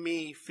make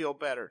me feel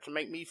better, to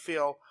make me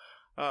feel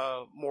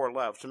more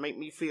loved, to make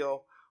me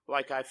feel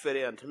like I fit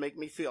in, to make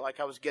me feel like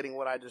I was getting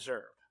what I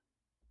deserved.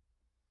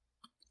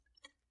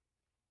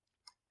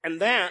 And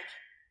that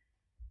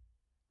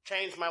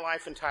changed my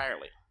life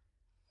entirely.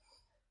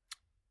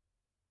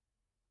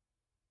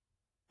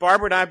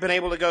 Barbara and I have been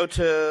able to go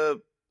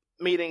to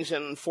meetings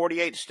in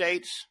 48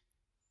 states,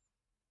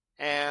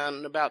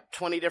 and about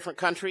 20 different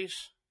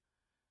countries.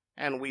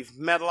 And we've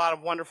met a lot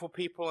of wonderful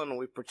people, and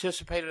we've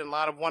participated in a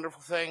lot of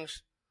wonderful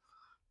things.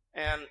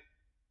 And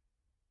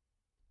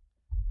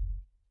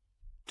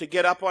to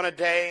get up on a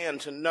day and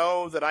to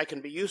know that I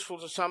can be useful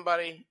to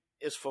somebody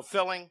is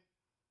fulfilling.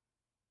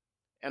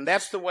 And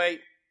that's the way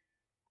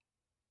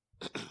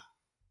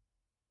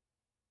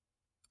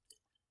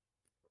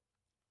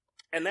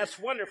and that's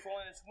wonderful,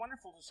 and it's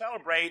wonderful to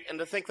celebrate and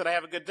to think that I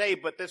have a good day,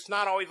 but it's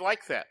not always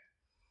like that.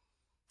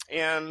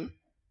 In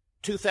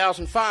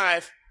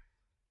 2005,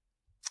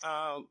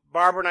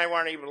 Barbara and I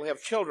weren't able to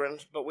have children,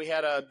 but we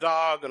had a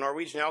dog, a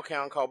Norwegian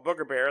Elkhound called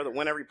Booger Bear, that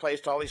went every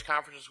place to all these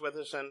conferences with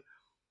us, and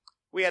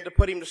we had to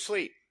put him to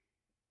sleep.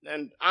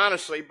 And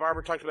honestly,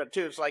 Barbara talked about it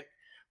too. It's like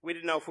we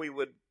didn't know if we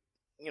would,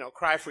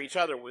 cry for each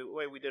other the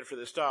way we did for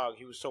this dog.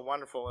 He was so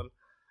wonderful, and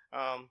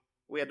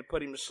we had to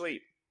put him to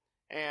sleep.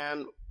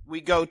 And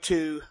we go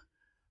to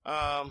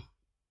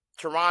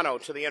Toronto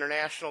to the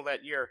International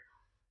that year,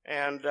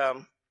 and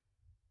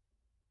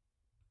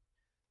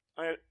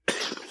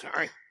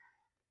sorry.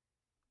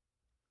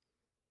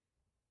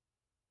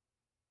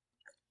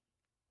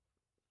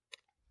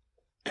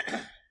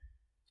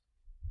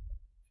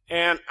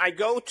 And I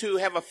go to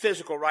have a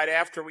physical right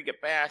after we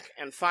get back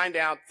and find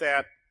out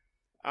that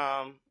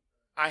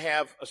I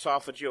have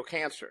esophageal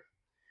cancer.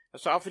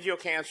 Esophageal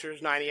cancer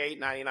is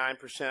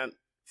 99%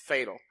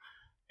 fatal.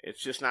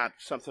 It's just not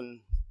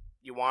something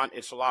you want.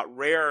 It's a lot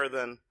rarer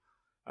than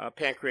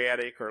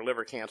pancreatic or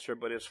liver cancer,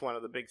 but it's one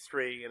of the big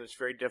three, and it's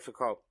very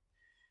difficult.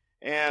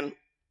 And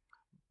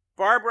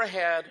Barbara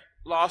had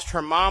lost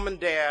her mom and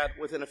dad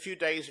within a few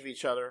days of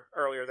each other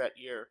earlier that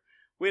year.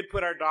 We had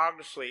put our dog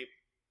to sleep,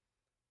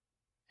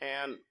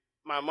 and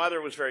my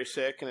mother was very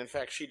sick, and in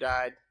fact she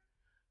died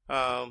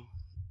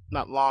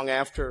not long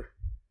after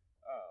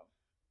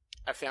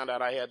I found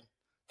out I had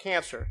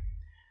cancer.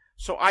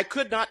 So I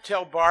could not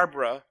tell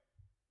Barbara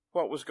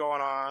what was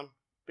going on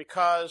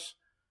because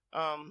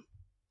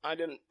I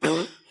didn't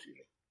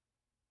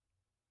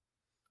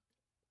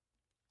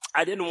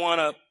I didn't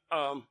want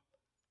to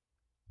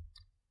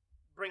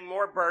bring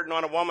more burden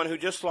on a woman who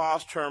just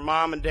lost her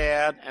mom and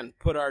dad and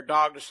put our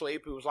dog to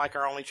sleep, who was like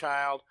our only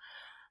child.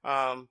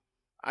 I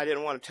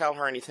didn't want to tell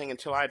her anything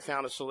until I had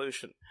found a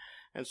solution.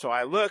 And so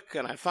I look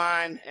and I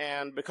find,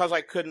 and because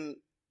I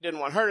didn't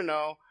want her to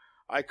know,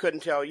 I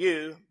couldn't tell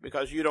you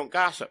because you don't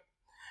gossip.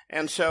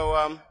 And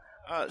so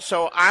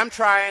so I'm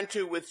trying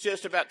to, with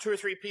just about 2 or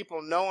 3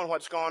 people knowing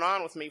what's going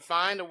on with me,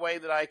 find a way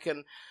that I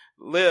can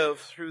live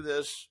through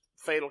this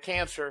fatal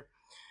cancer.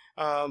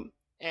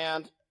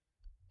 And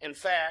in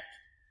fact,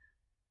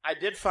 I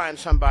did find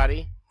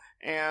somebody,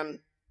 and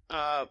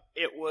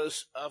it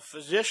was a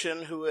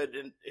physician who had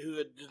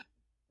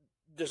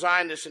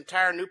designed this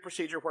entire new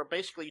procedure where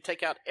basically you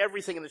take out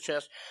everything in the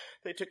chest.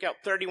 They took out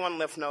 31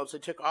 lymph nodes. They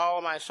took all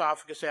of my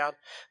esophagus out.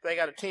 They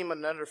got a team of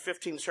another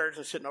 15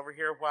 surgeons sitting over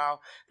here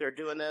while they're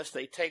doing this.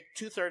 They take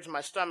 2/3 of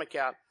my stomach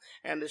out,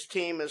 and this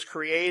team is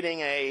creating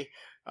a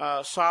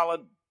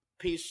solid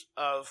piece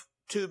of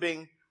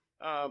tubing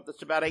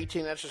that's about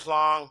 18 inches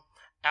long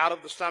out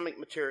of the stomach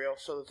material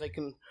so that they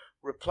can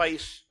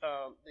replace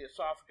the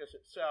esophagus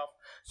itself.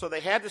 So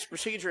they had this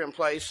procedure in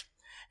place,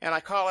 and I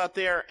call out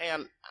there,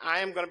 and I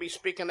am going to be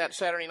speaking that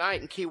Saturday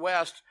night in Key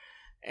West,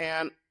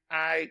 and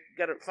I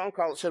got a phone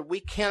call that said,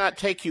 we cannot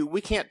take you. We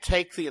can't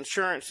take the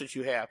insurance that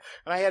you have.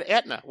 And I had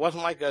Aetna. It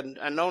wasn't like a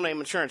no-name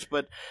insurance,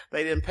 but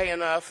they didn't pay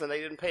enough, and they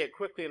didn't pay it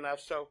quickly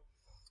enough, so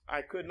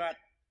I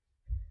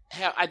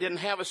didn't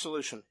have a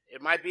solution.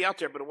 It might be out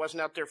there, but it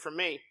wasn't out there for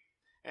me.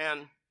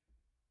 And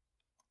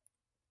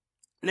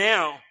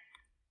now,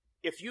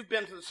 if you've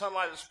been to the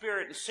sunlight of the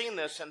Spirit and seen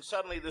this, and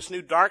suddenly this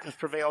new darkness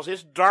prevails,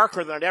 it's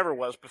darker than it ever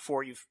was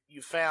before you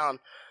found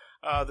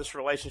this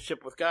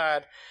relationship with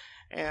God.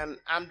 And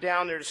I'm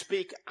down there to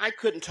speak. I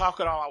couldn't talk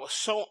at all. I was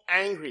so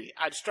angry.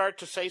 I'd start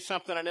to say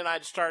something, and then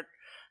I'd start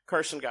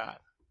cursing God.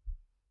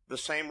 The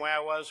same way I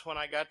was when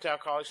I got to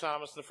Alcoholics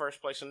Anonymous in the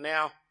first place. And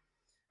now,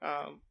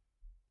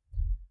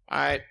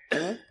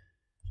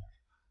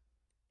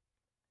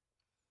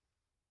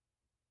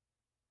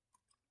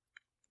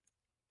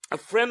 a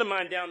friend of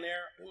mine down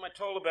there, whom I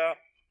told about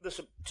this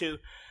to,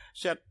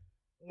 said,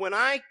 when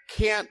I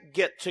can't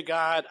get to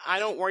God, I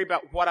don't worry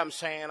about what I'm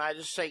saying. I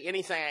just say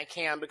anything I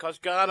can because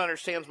God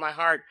understands my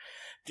heart.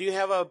 Do you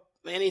have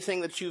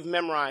anything that you've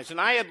memorized? And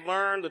I had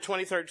learned the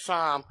 23rd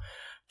Psalm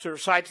to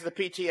recite to the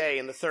PTA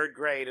in the 3rd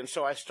grade. And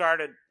so I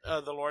started,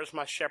 the Lord is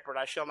my shepherd,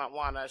 I shall not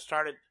want. I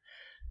started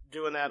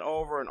doing that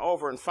over and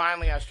over. And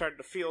finally I started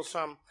to feel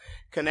some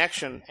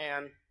connection.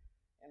 And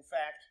in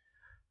fact,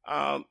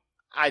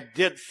 I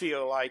did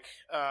feel like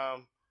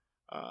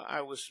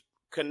I was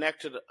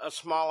connected a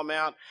small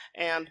amount.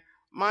 And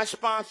my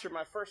sponsor,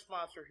 my first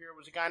sponsor here,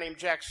 was a guy named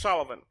Jack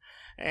Sullivan.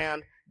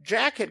 And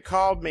Jack had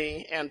called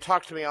me and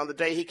talked to me on the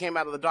day he came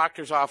out of the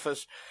doctor's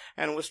office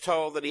and was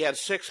told that he had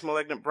 6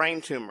 malignant brain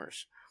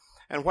tumors.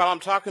 And while I'm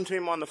talking to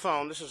him on the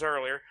phone, this is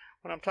earlier,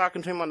 when I'm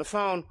talking to him on the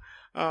phone,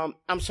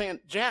 I'm saying,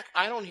 Jack,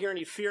 I don't hear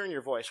any fear in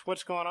your voice.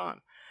 What's going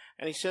on?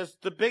 And he says,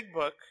 the big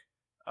book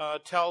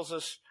tells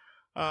us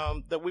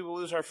that we will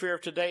lose our fear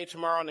of today,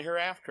 tomorrow, and the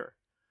hereafter.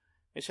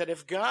 He said,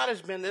 if God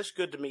has been this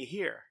good to me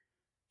here,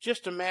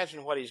 just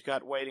imagine what he's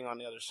got waiting on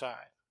the other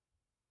side.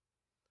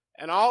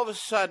 And all of a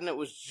sudden, it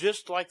was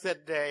just like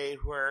that day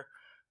where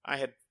I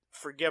had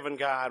forgiven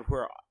God,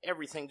 where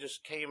everything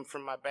just came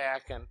from my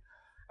back, and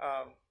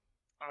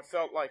I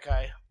felt like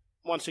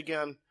once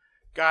again,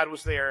 God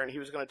was there and he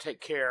was going to take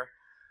care.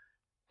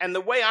 And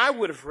the way I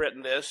would have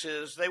written this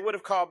is they would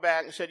have called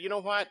back and said, you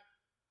know what?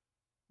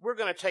 We're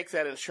going to take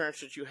that insurance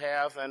that you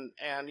have, and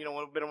it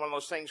would have been one of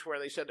those things where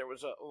they said there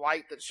was a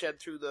light that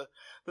shed through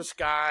the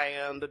sky,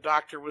 and the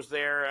doctor was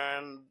there,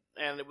 and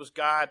it was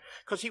God,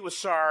 because he was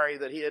sorry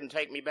that he didn't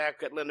take me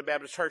back at Linda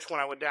Baptist Church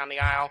when I went down the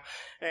aisle,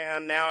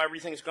 and now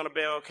everything's going to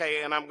be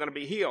okay, and I'm going to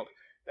be healed.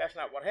 That's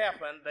not what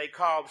happened. They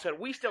called and said,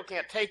 we still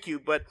can't take you,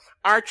 but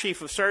our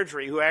chief of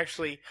surgery, who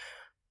actually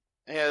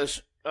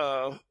has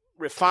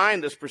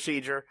refined this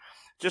procedure,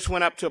 just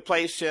went up to a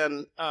place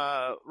in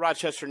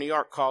Rochester, New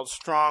York called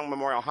Strong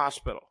Memorial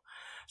Hospital.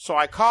 So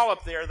I call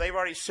up there. They've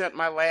already sent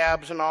my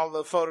labs and all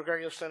the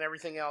photographs and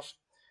everything else.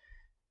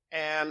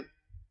 And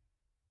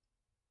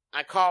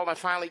I call and I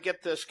finally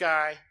get this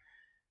guy.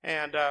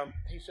 And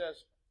he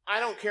says,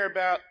 I don't care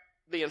about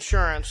the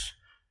insurance.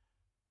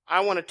 I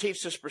want to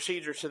teach this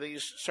procedure to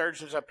these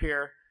surgeons up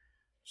here.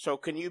 So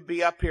can you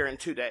be up here in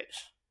 2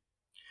 days?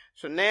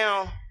 So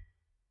now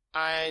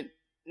I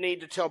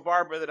need to tell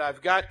Barbara that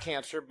I've got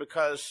cancer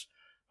because,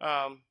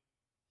 because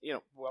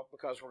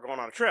we're going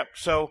on a trip.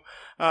 So,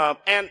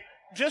 and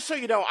just so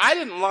you know, I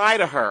didn't lie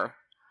to her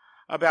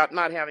about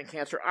not having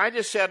cancer. I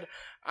just said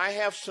I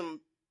have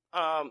some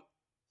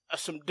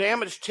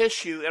damaged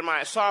tissue in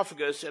my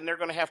esophagus, and they're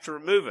going to have to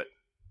remove it.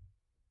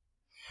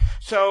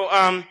 So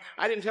I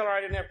didn't tell her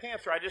I didn't have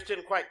cancer. I just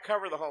didn't quite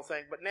cover the whole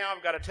thing. But now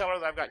I've got to tell her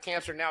that I've got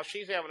cancer. Now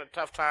she's having a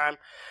tough time.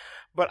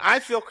 But I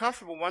feel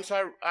comfortable once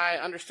I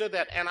understood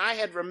that. And I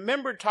had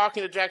remembered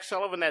talking to Jack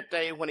Sullivan that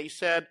day when he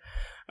said,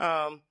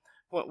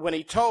 when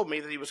he told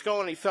me that he was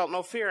going, he felt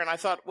no fear. And I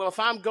thought, well, if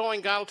I'm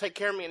going, God will take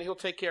care of me and he'll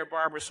take care of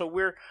Barbara. So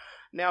we're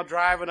now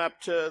driving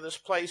up to this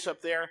place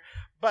up there.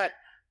 But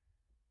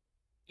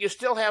you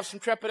still have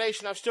some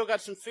trepidation. I've still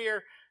got some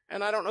fear,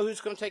 and I don't know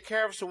who's going to take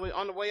care of us. So we're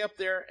on the way up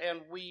there,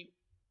 and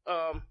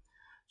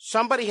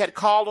somebody had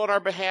called on our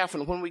behalf.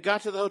 And when we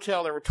got to the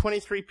hotel, there were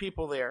 23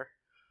 people there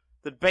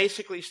that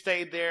basically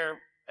stayed there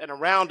and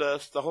around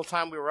us the whole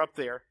time we were up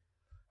there.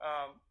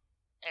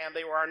 And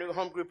they were our new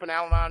home group in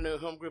Al-Anon, new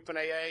home group in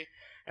AA,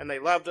 and they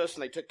loved us,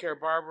 and they took care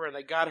of Barbara, and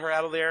they got her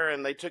out of there,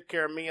 and they took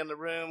care of me in the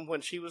room when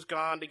she was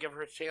gone to give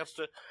her a chance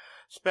to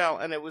spell.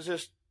 And it was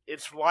just,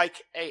 it's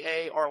like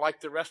AA or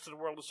like the rest of the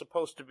world is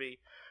supposed to be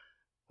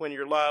when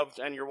you're loved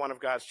and you're one of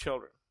God's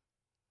children.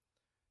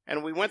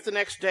 And we went the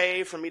next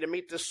day for me to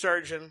meet this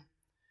surgeon,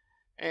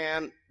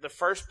 and the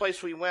first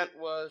place we went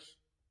was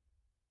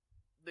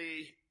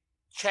the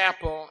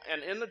chapel,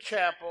 and in the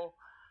chapel,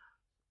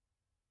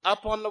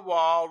 up on the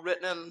wall,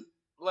 written in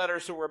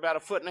letters that were about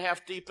 1.5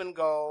 feet deep in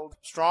gold,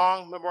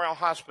 Strong Memorial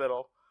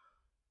Hospital,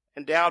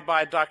 endowed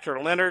by Dr.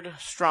 Leonard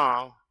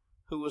Strong,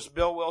 who was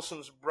Bill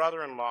Wilson's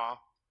brother-in-law,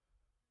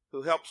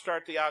 who helped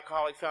start the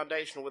Alcoholic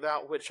Foundation,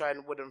 without which I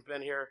wouldn't have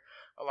been here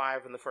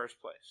alive in the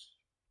first place.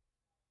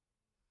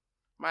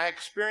 My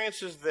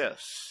experience is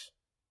this,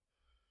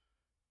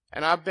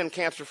 and I've been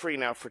cancer-free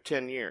now for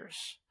 10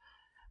 years.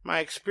 My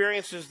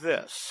experience is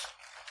this.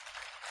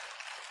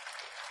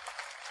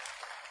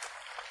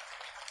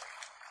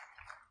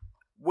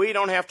 We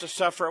don't have to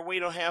suffer. We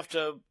don't have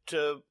to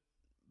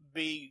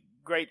be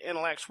great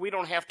intellects. We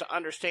don't have to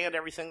understand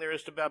everything there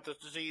is about this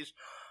disease.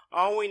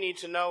 All we need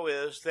to know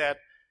is that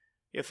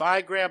if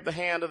I grab the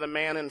hand of the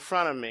man in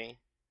front of me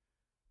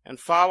and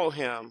follow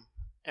him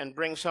and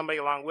bring somebody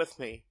along with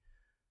me,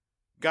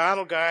 God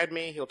will guide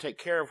me. He'll take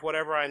care of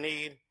whatever I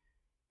need.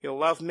 He'll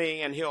love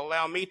me, and he'll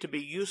allow me to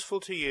be useful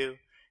to you.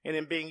 And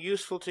in being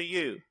useful to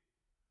you,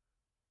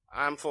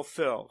 I'm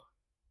fulfilled.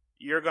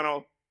 You're going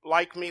to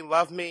like me,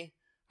 love me.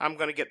 I'm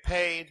going to get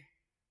paid.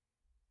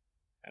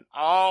 And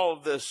all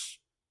of this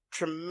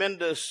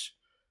tremendous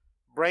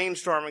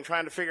brainstorming,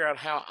 trying to figure out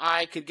how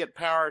I could get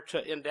power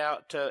to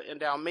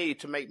endow me,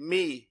 to make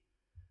me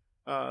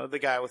the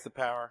guy with the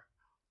power.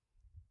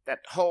 That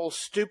whole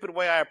stupid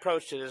way I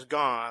approached it is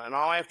gone. And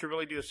all I have to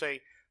really do is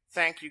say,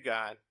 thank you,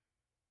 God,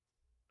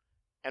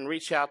 and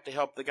reach out to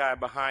help the guy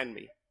behind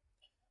me.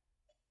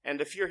 And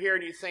if you're here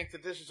and you think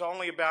that this is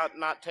only about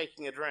not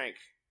taking a drink,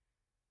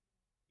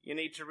 you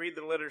need to read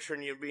the literature,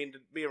 and you need to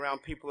be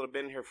around people that have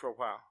been here for a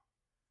while.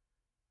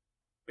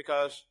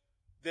 Because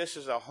this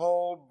is a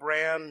whole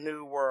brand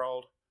new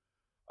world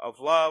of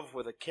love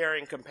with a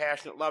caring,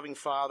 compassionate, loving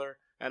Father,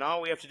 and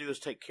all we have to do is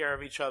take care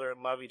of each other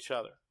and love each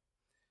other.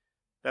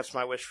 That's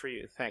my wish for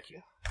you. Thank you.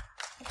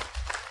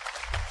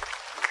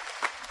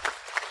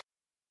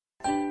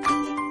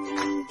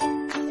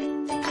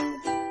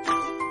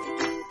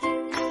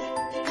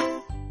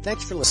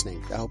 Thanks for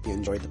listening. I hope you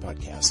enjoyed the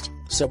podcast.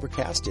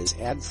 Sobercast is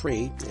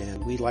ad-free,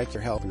 and we'd like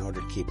your help in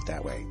order to keep it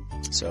that way.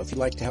 So if you'd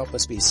like to help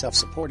us be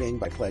self-supporting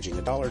by pledging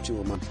 $1 or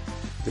 $2 a month,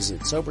 visit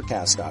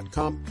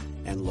Sobercast.com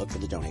and look for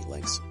the donate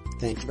links.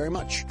 Thank you very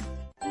much.